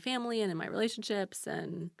in my family and in my relationships,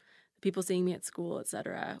 and people seeing me at school, et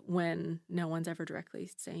cetera, when no one's ever directly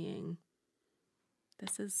saying,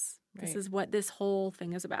 this is what this whole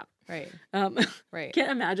thing is about. Right. Right. Can't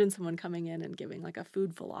imagine someone coming in and giving like a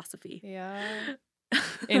food philosophy. Yeah.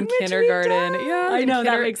 In kindergarten. Yeah. I know,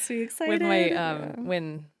 that makes me excited. With my,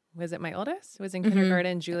 when was it my oldest? It was in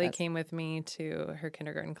kindergarten. Julie came with me to her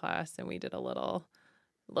kindergarten class, and we did a little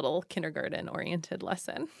kindergarten oriented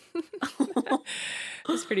lesson. It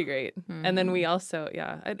was pretty great. And then we also,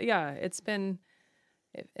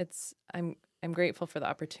 I'm grateful for the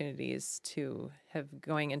opportunities to have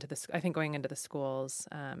going into the schools,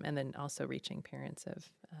 and then also reaching parents of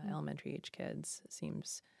elementary age kids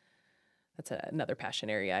that's another passion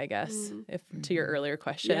area, I guess. If to your earlier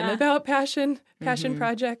question about passion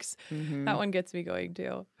projects, that one gets me going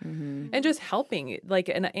too. And just helping, like,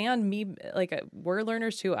 and me, like, we're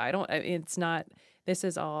learners too. This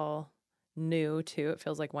is all new too. It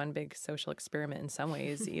feels like one big social experiment in some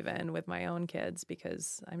ways, even with my own kids,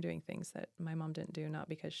 because I'm doing things that my mom didn't do, not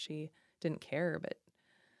because she didn't care, but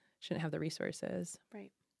she didn't have the resources.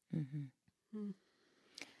 Right.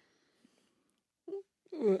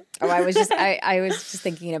 I was just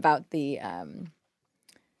thinking about the, I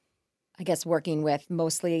guess, working with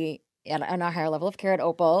mostly on a higher level of care at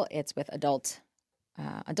Opal. It's with adults,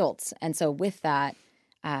 and so with that,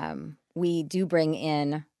 we do bring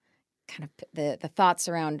in kind of the thoughts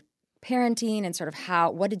around parenting and sort of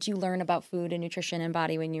what did you learn about food and nutrition and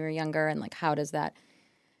body when you were younger, and like how does that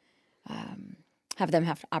have them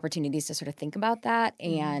have opportunities to sort of think about that.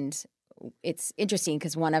 And it's interesting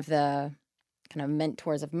because one of the kind of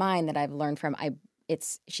mentors of mine that I've learned from,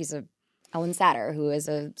 she's Ellen Satter, who is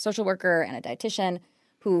a social worker and a dietitian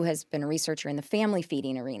who has been a researcher in the family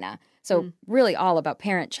feeding arena. So really all about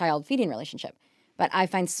parent-child feeding relationship. But I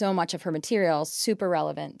find so much of her material super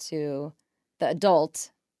relevant to the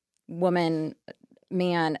adult woman,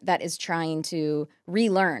 man that is trying to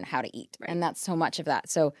relearn how to eat. Right. And that's so much of that.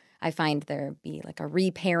 So I find there be like a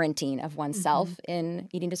reparenting of oneself in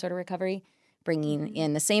eating disorder recovery, bringing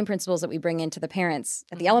in the same principles that we bring into the parents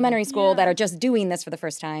at the elementary school that are just doing this for the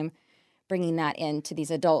first time, bringing that into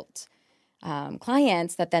these adult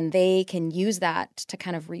clients that then they can use that to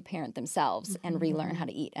kind of reparent themselves and relearn how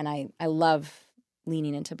to eat. And I love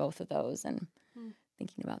leaning into both of those and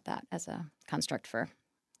thinking about that as a construct for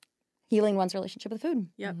healing one's relationship with food.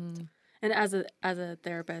 Yep. And as a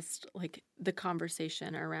therapist, like the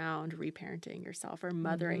conversation around reparenting yourself or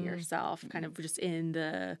mothering yourself kind of just in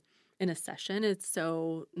a session, it's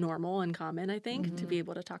so normal and common, I think, to be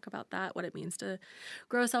able to talk about that, what it means to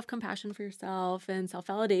grow self-compassion for yourself and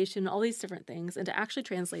self-validation, all these different things, and to actually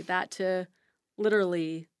translate that to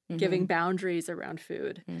literally giving boundaries around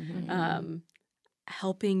food,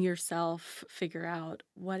 helping yourself figure out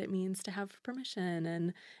what it means to have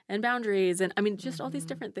permission and boundaries. And I mean, just all these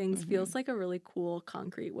different things feels like a really cool,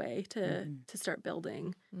 concrete way to start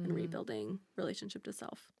building and rebuilding relationship to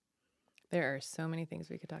self. There are so many things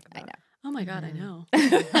we could talk about. I know. Oh my God, I know.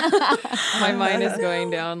 My mind is going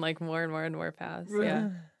down like more and more and more paths. Yeah.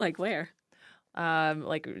 Like where?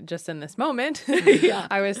 Like just in this moment, Yeah.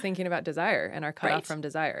 I was thinking about desire and our cutoff Right. from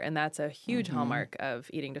desire. And that's a huge hallmark of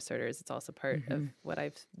eating disorders. It's also part of what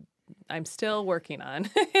I'm still working on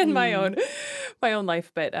in my own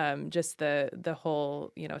life. But just the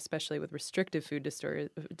whole, especially with restrictive food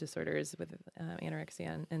disorders with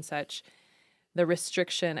anorexia and such, the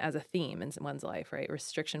restriction as a theme in one's life, right?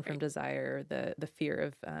 Restriction from desire, the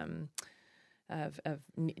fear of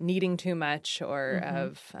needing too much or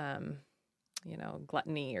of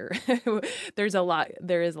gluttony, or there is a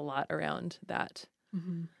lot around that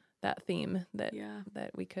that theme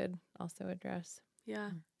that we could also address.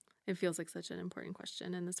 Yeah. It feels like such an important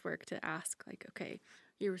question in this work to ask, like, okay,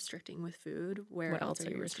 you're restricting with food. Where What else are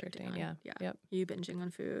you restricting on? Yeah. Yep. You binging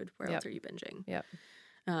on food. Where Yep. else are you binging? Yep.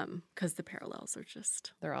 Because the parallels are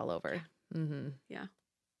just, They're all over. Mm-hmm. yeah.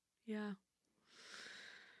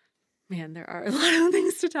 Man, there are a lot of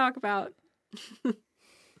things to talk about.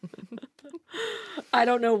 I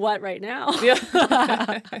don't know what right now.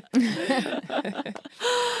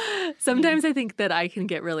 Sometimes I think that I can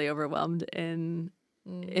get really overwhelmed in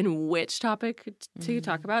which topic to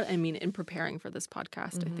talk about. I mean, in preparing for this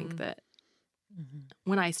podcast, I think that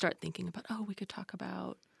when I start thinking about, we could talk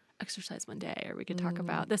about exercise one day, or we could talk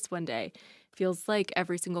about this one day, it feels like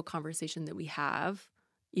every single conversation that we have,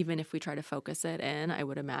 even if we try to focus it in, I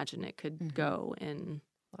would imagine it could go in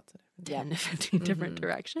Lots of 10 to 15 different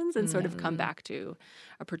directions and sort of come back to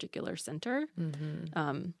a particular center.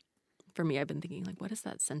 For me, I've been thinking, like, what is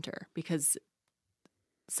that center? Because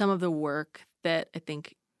some of the work that I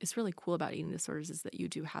think is really cool about eating disorders is that you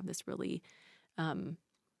do have this really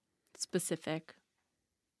specific,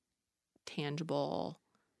 tangible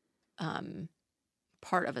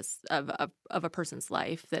part of a person's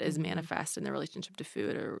life that is manifest in their relationship to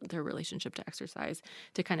food or their relationship to exercise,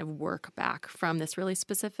 to kind of work back from this really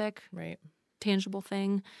specific, tangible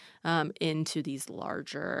thing into these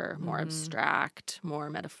larger, more abstract, more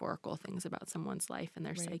metaphorical things about someone's life and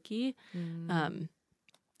their psyche.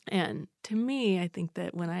 And to me, I think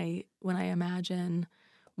that when I imagine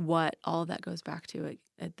what all of that goes back to, it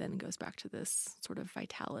then goes back to this sort of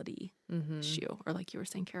vitality issue, or like you were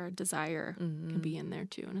saying, Kara, desire can be in there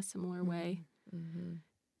too in a similar way.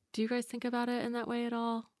 Do you guys think about it in that way at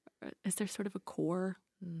all? Or is there sort of a core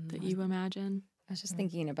that you imagine? I was just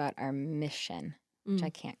thinking about our mission, which I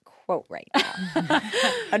can't quote right now,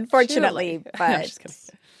 unfortunately. But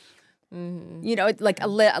like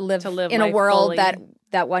live To live in a life world fully.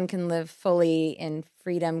 that one can live fully in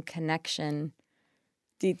freedom, connection.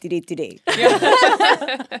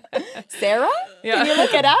 Sarah? Can you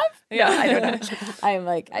look it up? Yeah. No, I don't know. I'm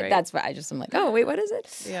like, Right. that's what I'm like, oh, wait, what is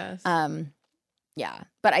it? Yes. Yeah.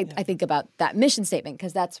 But I think about that mission statement,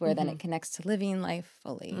 because that's where then it connects to living life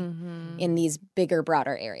fully in these bigger,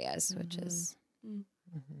 broader areas, which is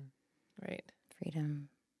Right. freedom.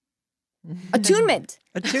 Attunement.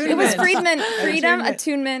 It was freedom,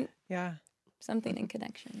 attunement, Yeah. something in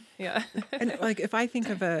connection. Yeah. And like if I think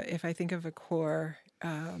of a core,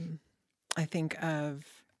 I think of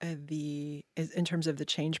in terms of the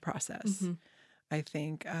change process. I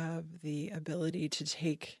think of the ability to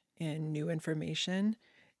take in new information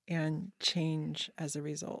and change as a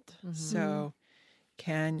result. So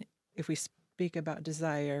if we speak about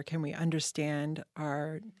desire, can we understand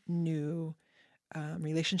our new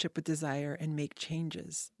relationship with desire and make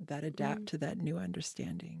changes that adapt to that new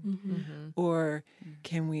understanding? Or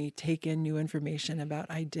can we take in new information about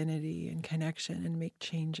identity and connection and make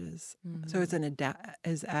changes? So it's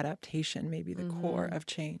as adaptation, maybe the core of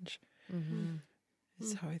change.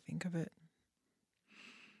 Is how I think of it.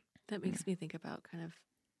 That makes me think about kind of,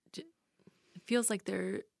 it feels like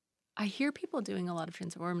I hear people doing a lot of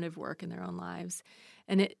transformative work in their own lives.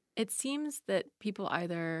 And it seems that people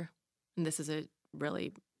either, and this is a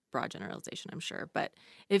really broad generalization, I'm sure, but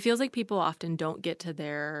it feels like people often don't get to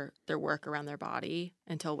their work around their body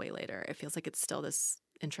until way later. It feels like it's still this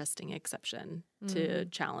interesting exception to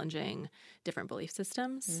challenging different belief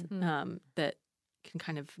systems that can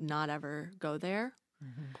kind of not ever go there.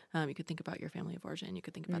 You could think about your family of origin. You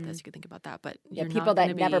could think about this. You could think about that. But Yeah, you're people not that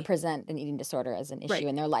gonna never be, present an eating disorder as an issue Right,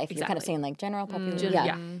 in their life. You're kind of exactly. saying like general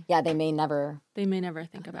population. Yeah, they may never. They may never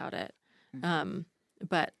think about it.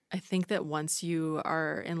 But I think that once you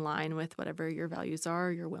are in line with whatever your values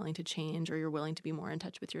are, you're willing to change, or you're willing to be more in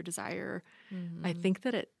touch with your desire, I think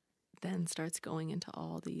that it then starts going into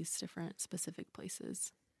all these different specific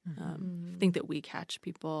places. I think that we catch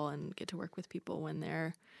people and get to work with people when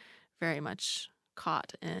they're very much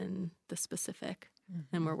caught in the specific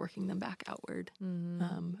and we're working them back outward.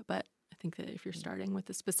 But I think that if you're starting with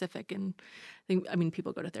the specific, and I mean,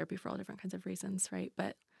 people go to therapy for all different kinds of reasons, right?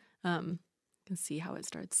 But you can see how it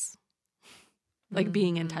starts, like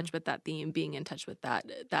being in touch with that theme, being in touch with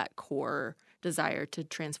that core desire to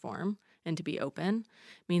transform and to be open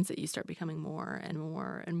means that you start becoming more and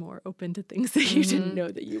more and more open to things that you didn't know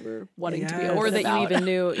that you were wanting to be open or that about. you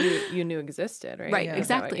even knew existed, right? Right,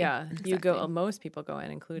 exactly. Yeah, Exactly. you go. Most people go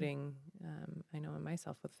in, including I know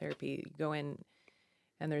myself with therapy, you go in,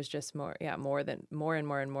 and there's just more and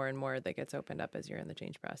more that gets opened up as you're in the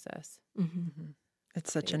change process. Mm-hmm.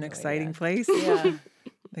 It's such an Anyway, exciting place. Yeah,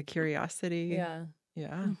 The curiosity. yeah.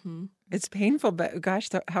 Yeah. Mm-hmm. It's painful, but gosh,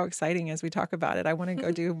 how exciting as we talk about it. I want to go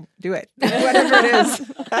do it. Whatever it is.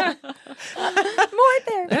 More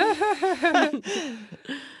there.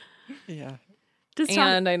 Yeah.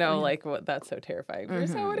 And I know, like, what that's so terrifying for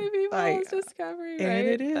so many people's discovery, right?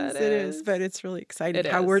 And it is, but it's really exciting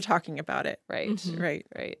how we're talking about it. Right.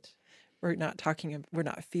 Right. We're not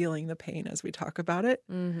feeling the pain as we talk about it.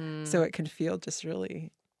 Mm-hmm. So it can feel just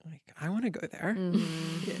really like, I want to go there.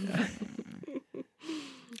 Mm-hmm. You know?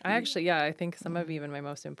 I think some of even my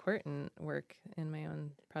most important work in my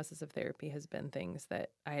own process of therapy has been things that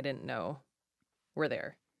I didn't know were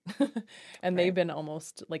there. And they've been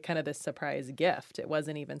almost like kind of this surprise gift. It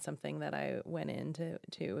wasn't even something that I went into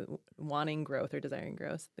wanting growth or desiring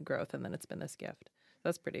growth, and then it's been this gift.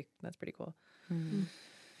 That's pretty cool. Mm-hmm.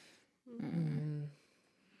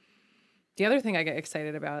 The other thing I get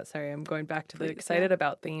excited about, sorry, I'm going back to the excited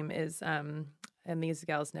about theme, is and these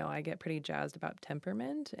gals know I get pretty jazzed about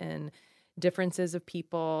temperament and differences of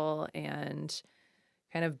people, and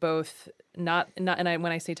kind of both not and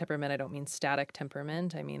when I say temperament, I don't mean static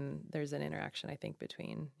temperament. I mean there's an interaction, I think,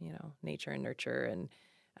 between, nature and nurture, and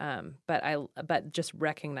but just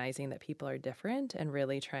recognizing that people are different and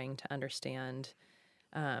really trying to understand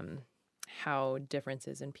how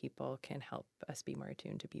differences in people can help us be more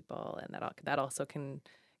attuned to people, and that also can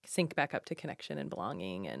sync back up to connection and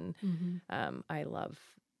belonging, and I love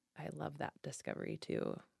that discovery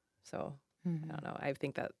too. So I don't know. I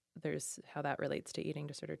think that there's how that relates to eating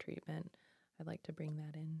disorder treatment. I'd like to bring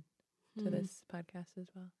that in to this podcast as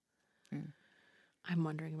well. I'm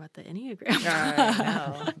wondering about the Enneagram.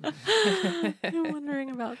 I know. I'm wondering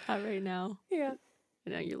about that right now. Yeah. I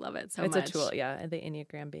know you love it so It's much. a tool, yeah. The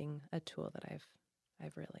Enneagram being a tool that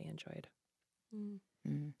I've really enjoyed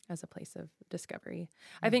as a place of discovery.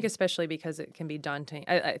 I think especially because it can be daunting.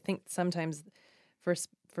 I think sometimes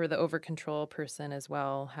for the over control person as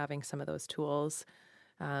well, having some of those tools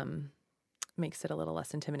makes it a little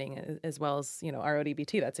less intimidating, as well as,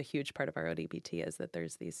 RODBT. That's a huge part of RODBT, is that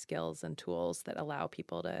there's these skills and tools that allow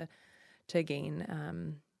people to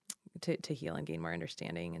gain to heal and gain more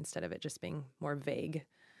understanding instead of it just being more vague.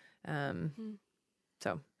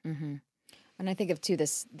 So. And I think of too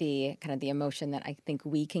the kind of the emotion that I think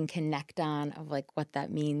we can connect on, of like what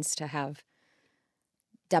that means to have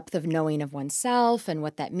depth of knowing of oneself, and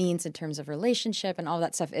what that means in terms of relationship, and all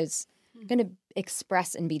that stuff is going to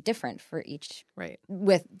express and be different for each,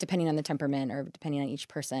 with depending on the temperament or depending on each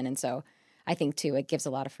person. And so I think too it gives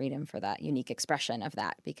a lot of freedom for that unique expression of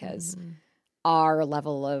that, because our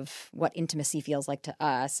level of what intimacy feels like to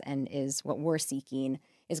us and is what we're seeking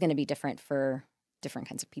is going to be different for different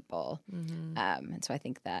kinds of people. And so I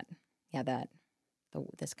think that,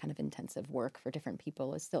 this kind of intensive work for different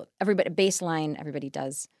people is still baseline. Everybody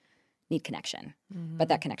does need connection, but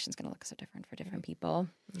that connection is going to look so different for different people.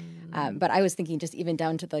 But I was thinking just even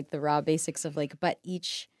down to like the raw basics of like,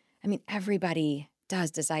 everybody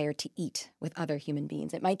does desire to eat with other human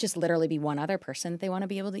beings. It might just literally be one other person that they want to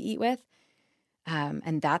be able to eat with.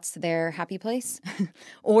 And that's their happy place.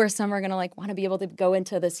 Or some are going to like want to be able to go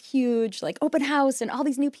into this huge like open house and all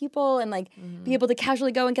these new people and like be able to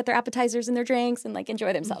casually go and get their appetizers and their drinks and like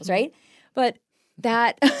enjoy themselves, right? But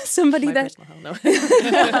that somebody My that personal hell,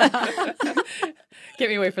 no. Get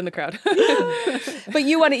me away from the crowd. But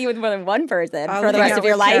you want to eat with more than one person I'll for the hang rest out of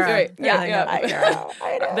your with life. Kara. Right. Yeah.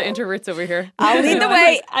 I know. The introverts over here. I'll lead the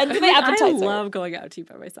way. I'll do the appetizer. I love going out to eat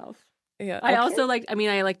by myself. Yeah. I also like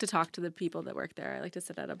to talk to the people that work there. I like to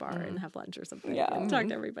sit at a bar and have lunch or something and talk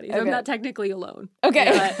to everybody. So I'm not technically alone. Okay.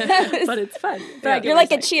 But it's fun. But You're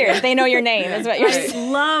like a Cheers. They know your name. Is what you're I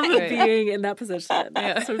saying. love being in that position.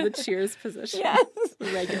 Sort of the Cheers position. Yes.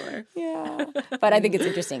 Regular. Yeah. But I think it's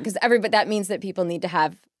interesting because that means that people need to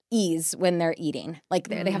have ease when they're eating. Like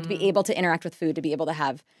they have to be able to interact with food to be able to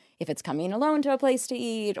have, if it's coming alone to a place to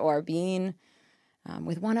eat or being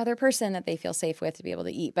with one other person that they feel safe with to be able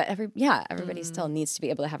to eat. But everybody still needs to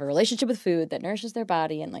be able to have a relationship with food that nourishes their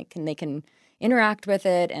body and they can interact with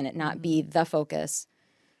it and it not be the focus,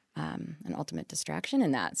 an ultimate distraction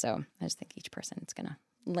in that. So I just think each person is going to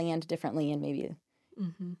land differently and maybe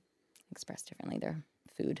Mm-hmm. express differently their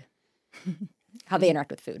food, how they interact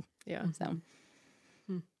with food. Yeah. So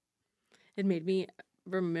It made me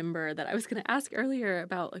remember that I was going to ask earlier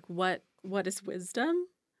about like what is wisdom,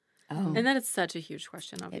 and that is such a huge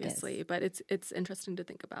question, obviously. But it's interesting to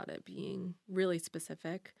think about it being really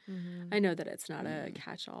specific. I know that it's not a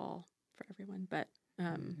catch-all for everyone, but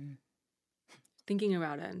thinking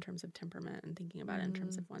about it in terms of temperament and thinking about it in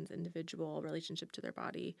terms of one's individual relationship to their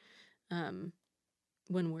body,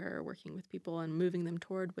 when we're working with people and moving them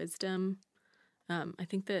toward wisdom, I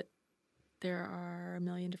think that there are a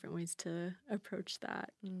million different ways to approach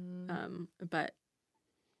that. But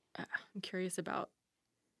I'm curious about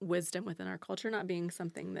wisdom within our culture not being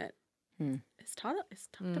something that is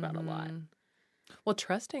talked about a lot. Well,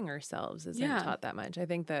 trusting ourselves isn't Yeah. taught that much. I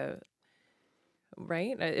think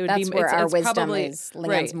right? that's where our wisdom probably,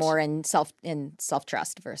 lands more in self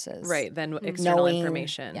trust versus than external knowing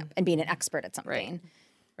information. and being an expert at something.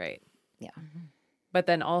 Right. Yeah. But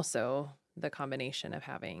then also the combination of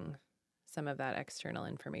having some of that external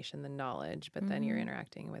information, the knowledge, but then you're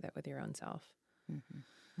interacting with it with your own self.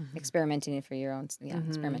 Experimenting for your own,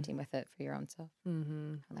 experimenting with it for your own self.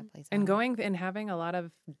 How that plays And out. going and having a lot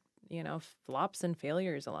of, flops and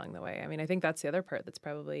failures along the way. I mean, I think that's the other part that's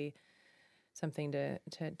probably something to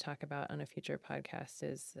talk about on a future podcast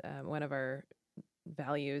is one of our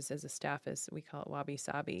values as a staff is we call it wabi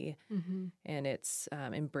sabi, and it's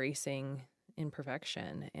embracing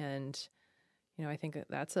imperfection. And I think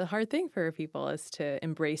that's a hard thing for people is to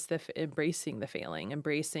embracing the failing,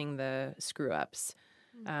 embracing the screw ups,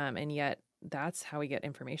 and yet that's how we get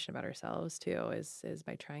information about ourselves too. Is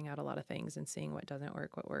by trying out a lot of things and seeing what doesn't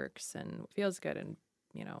work, what works, and what feels good, and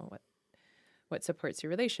what supports your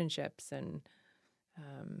relationships. And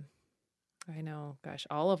I know, gosh,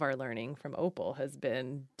 all of our learning from Opal has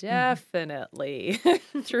been definitely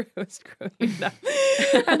through screwing up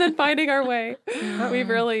and then finding our way. We've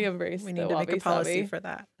really embraced We the need to make a wabi-sabi. policy for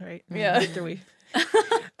that, right? Yeah. After we.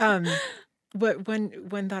 But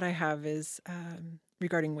one thought I have is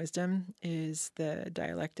regarding wisdom is the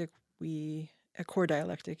dialectic a core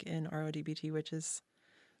dialectic in RODBT, which is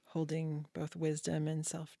holding both wisdom and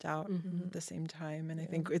self-doubt at the same time. And I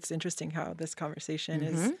think it's interesting how this conversation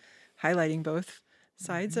is highlighting both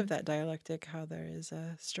sides of that dialectic, how there is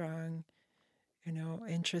a strong,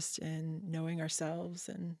 interest in knowing ourselves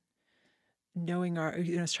and knowing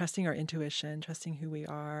trusting our intuition, trusting who we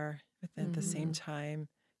are, but then at the same time,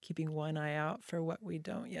 keeping one eye out for what we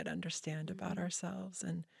don't yet understand about ourselves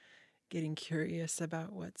and getting curious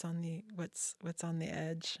about what's on the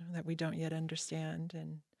edge that we don't yet understand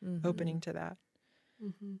and opening to that.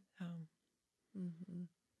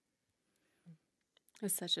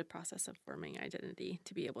 It's such a process of forming identity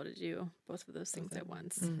to be able to do both of those things at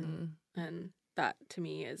once. And that to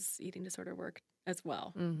me is eating disorder work as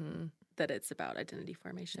well, that it's about identity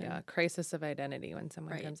formation. Yeah, crisis of identity when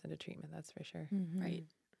someone Right. comes into treatment, that's for sure. Right.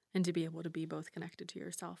 And to be able to be both connected to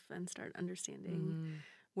yourself and start understanding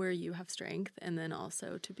where you have strength, and then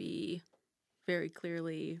also to be very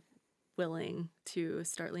clearly willing to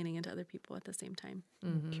start leaning into other people at the same time.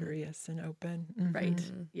 Curious and open. Right.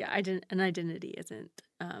 Yeah. An identity isn't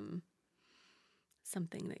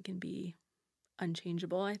something that can be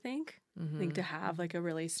unchangeable, I think. I think to have like a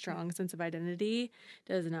really strong sense of identity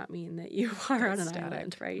does not mean that you are on an static.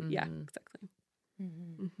 island, right? Yeah, exactly.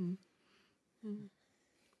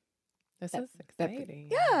 This is exciting.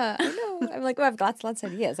 Yeah, I know. I'm like, I've got lots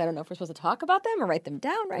of ideas. I don't know if we're supposed to talk about them or write them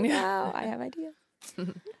down right now. I have ideas.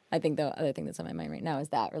 I think the other thing that's on my mind right now is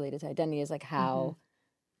that related to identity is like how,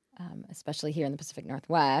 especially here in the Pacific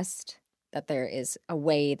Northwest, that there is a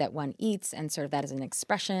way that one eats and sort of that is an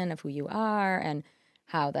expression of who you are, and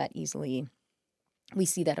how that easily, we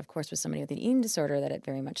see that, of course, with somebody with an eating disorder, that it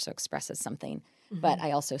very much so expresses something. But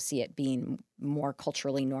I also see it being more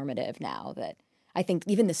culturally normative now, that I think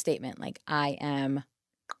even the statement, like, I am,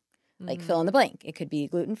 like, fill in the blank. It could be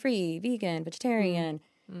gluten-free, vegan, vegetarian,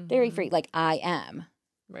 dairy-free, like, I am.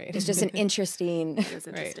 Right. It's just an interesting It's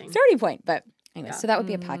interesting. starting point. But anyway, so that would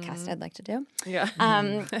be a podcast I'd like to do. Yeah.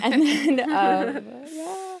 And then,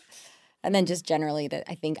 and then just generally that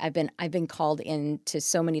I think I've been called into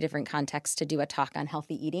so many different contexts to do a talk on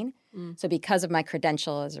healthy eating. So because of my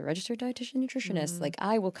credential as a registered dietitian nutritionist, like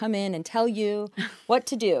I will come in and tell you what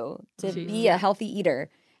to do to be a healthy eater.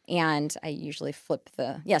 And I usually flip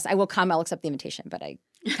I will come, I'll accept the invitation, but I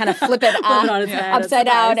kind of flip it on its head, upside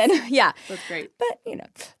down. And That's great. but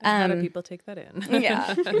How do people take that in?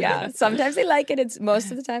 yeah. Sometimes they like it. It's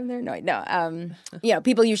most of the time they're annoyed. No,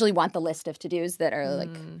 people usually want the list of to-dos that are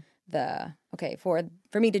like for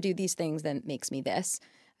me to do these things, then makes me this.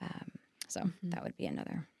 So that would be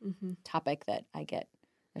another topic that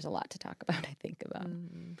there's a lot to talk about, I think, about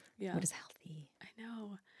Yeah. what is healthy. I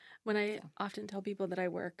know. When I often tell people that I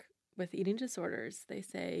work with eating disorders, they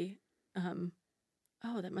say,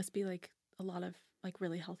 oh, that must be like a lot of like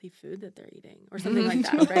really healthy food that they're eating or something like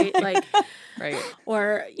that, right? Like, Right.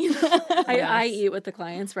 or, you know, I Yes. eat with the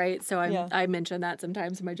clients, right? So Yeah. I mention that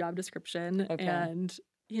sometimes in my job description Okay. and,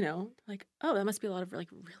 you know, like, oh, that must be a lot of like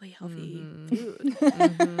really healthy food.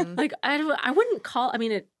 Mhm. Like, I wouldn't call, I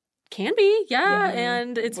mean, it can be, yeah,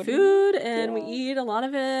 and it's food and we eat a lot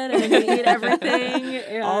of it and we eat everything.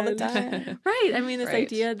 And, All the time. Right. I mean, this Right.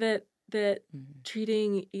 idea that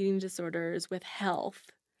treating eating disorders with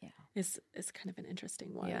health is kind of an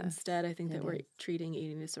interesting one. Yes, Instead, I think that it we're is. treating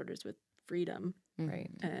eating disorders with freedom Right.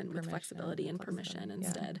 and with Permission flexibility and permission yeah.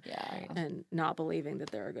 instead. Yeah. Right. And not believing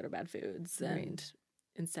that there are good or bad foods Right. and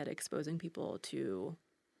instead exposing people to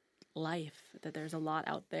life, that there's a lot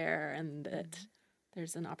out there and that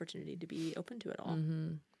there's an opportunity to be open to it all.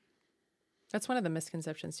 Mm-hmm. That's one of the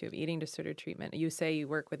misconceptions too of eating disorder treatment. You say you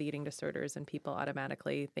work with eating disorders and people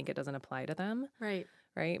automatically think it doesn't apply to them, Right.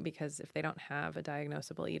 right? Because if they don't have a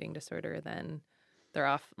diagnosable eating disorder, then they're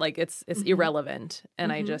off. Like it's irrelevant.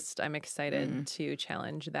 And I'm excited to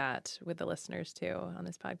challenge that with the listeners too on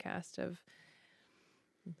this podcast of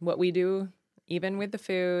what we do, even with the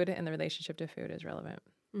food and the relationship to food is relevant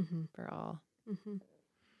for all.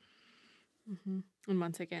 And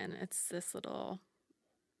once again, it's this little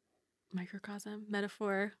microcosm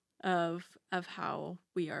metaphor of how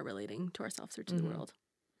we are relating to ourselves or to the world.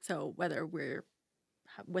 So whether we're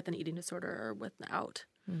with an eating disorder or without,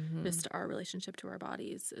 just our relationship to our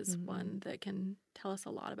bodies is one that can tell us a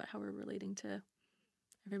lot about how we're relating to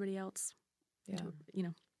everybody else, Yeah. to, you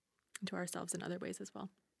know, to ourselves in other ways as well.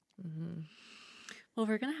 Mm-hmm. Well,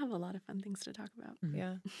 we're going to have a lot of fun things to talk about.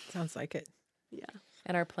 Yeah. Sounds like it. Yeah.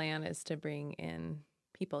 And our plan is to bring in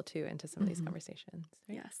people too into some of these conversations.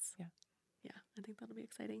 Right? Yes. Yeah. Yeah. I think that'll be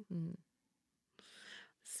exciting. Mm.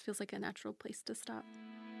 This feels like a natural place to stop.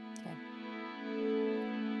 Okay.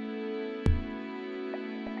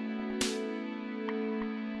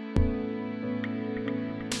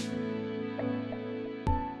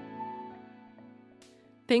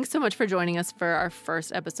 Thanks so much for joining us for our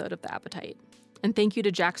first episode of The Appetite. And thank you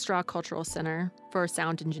to Jack Straw Cultural Center for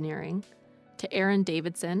sound engineering, to Aaron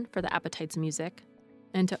Davidson for The Appetite's music,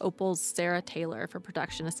 and to Opal's Sarah Taylor for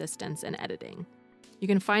production assistance and editing. You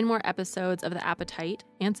can find more episodes of The Appetite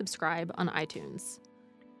and subscribe on iTunes.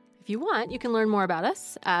 If you want, you can learn more about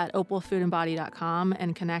us at opalfoodandbody.com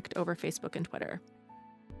and connect over Facebook and Twitter.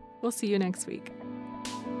 We'll see you next week.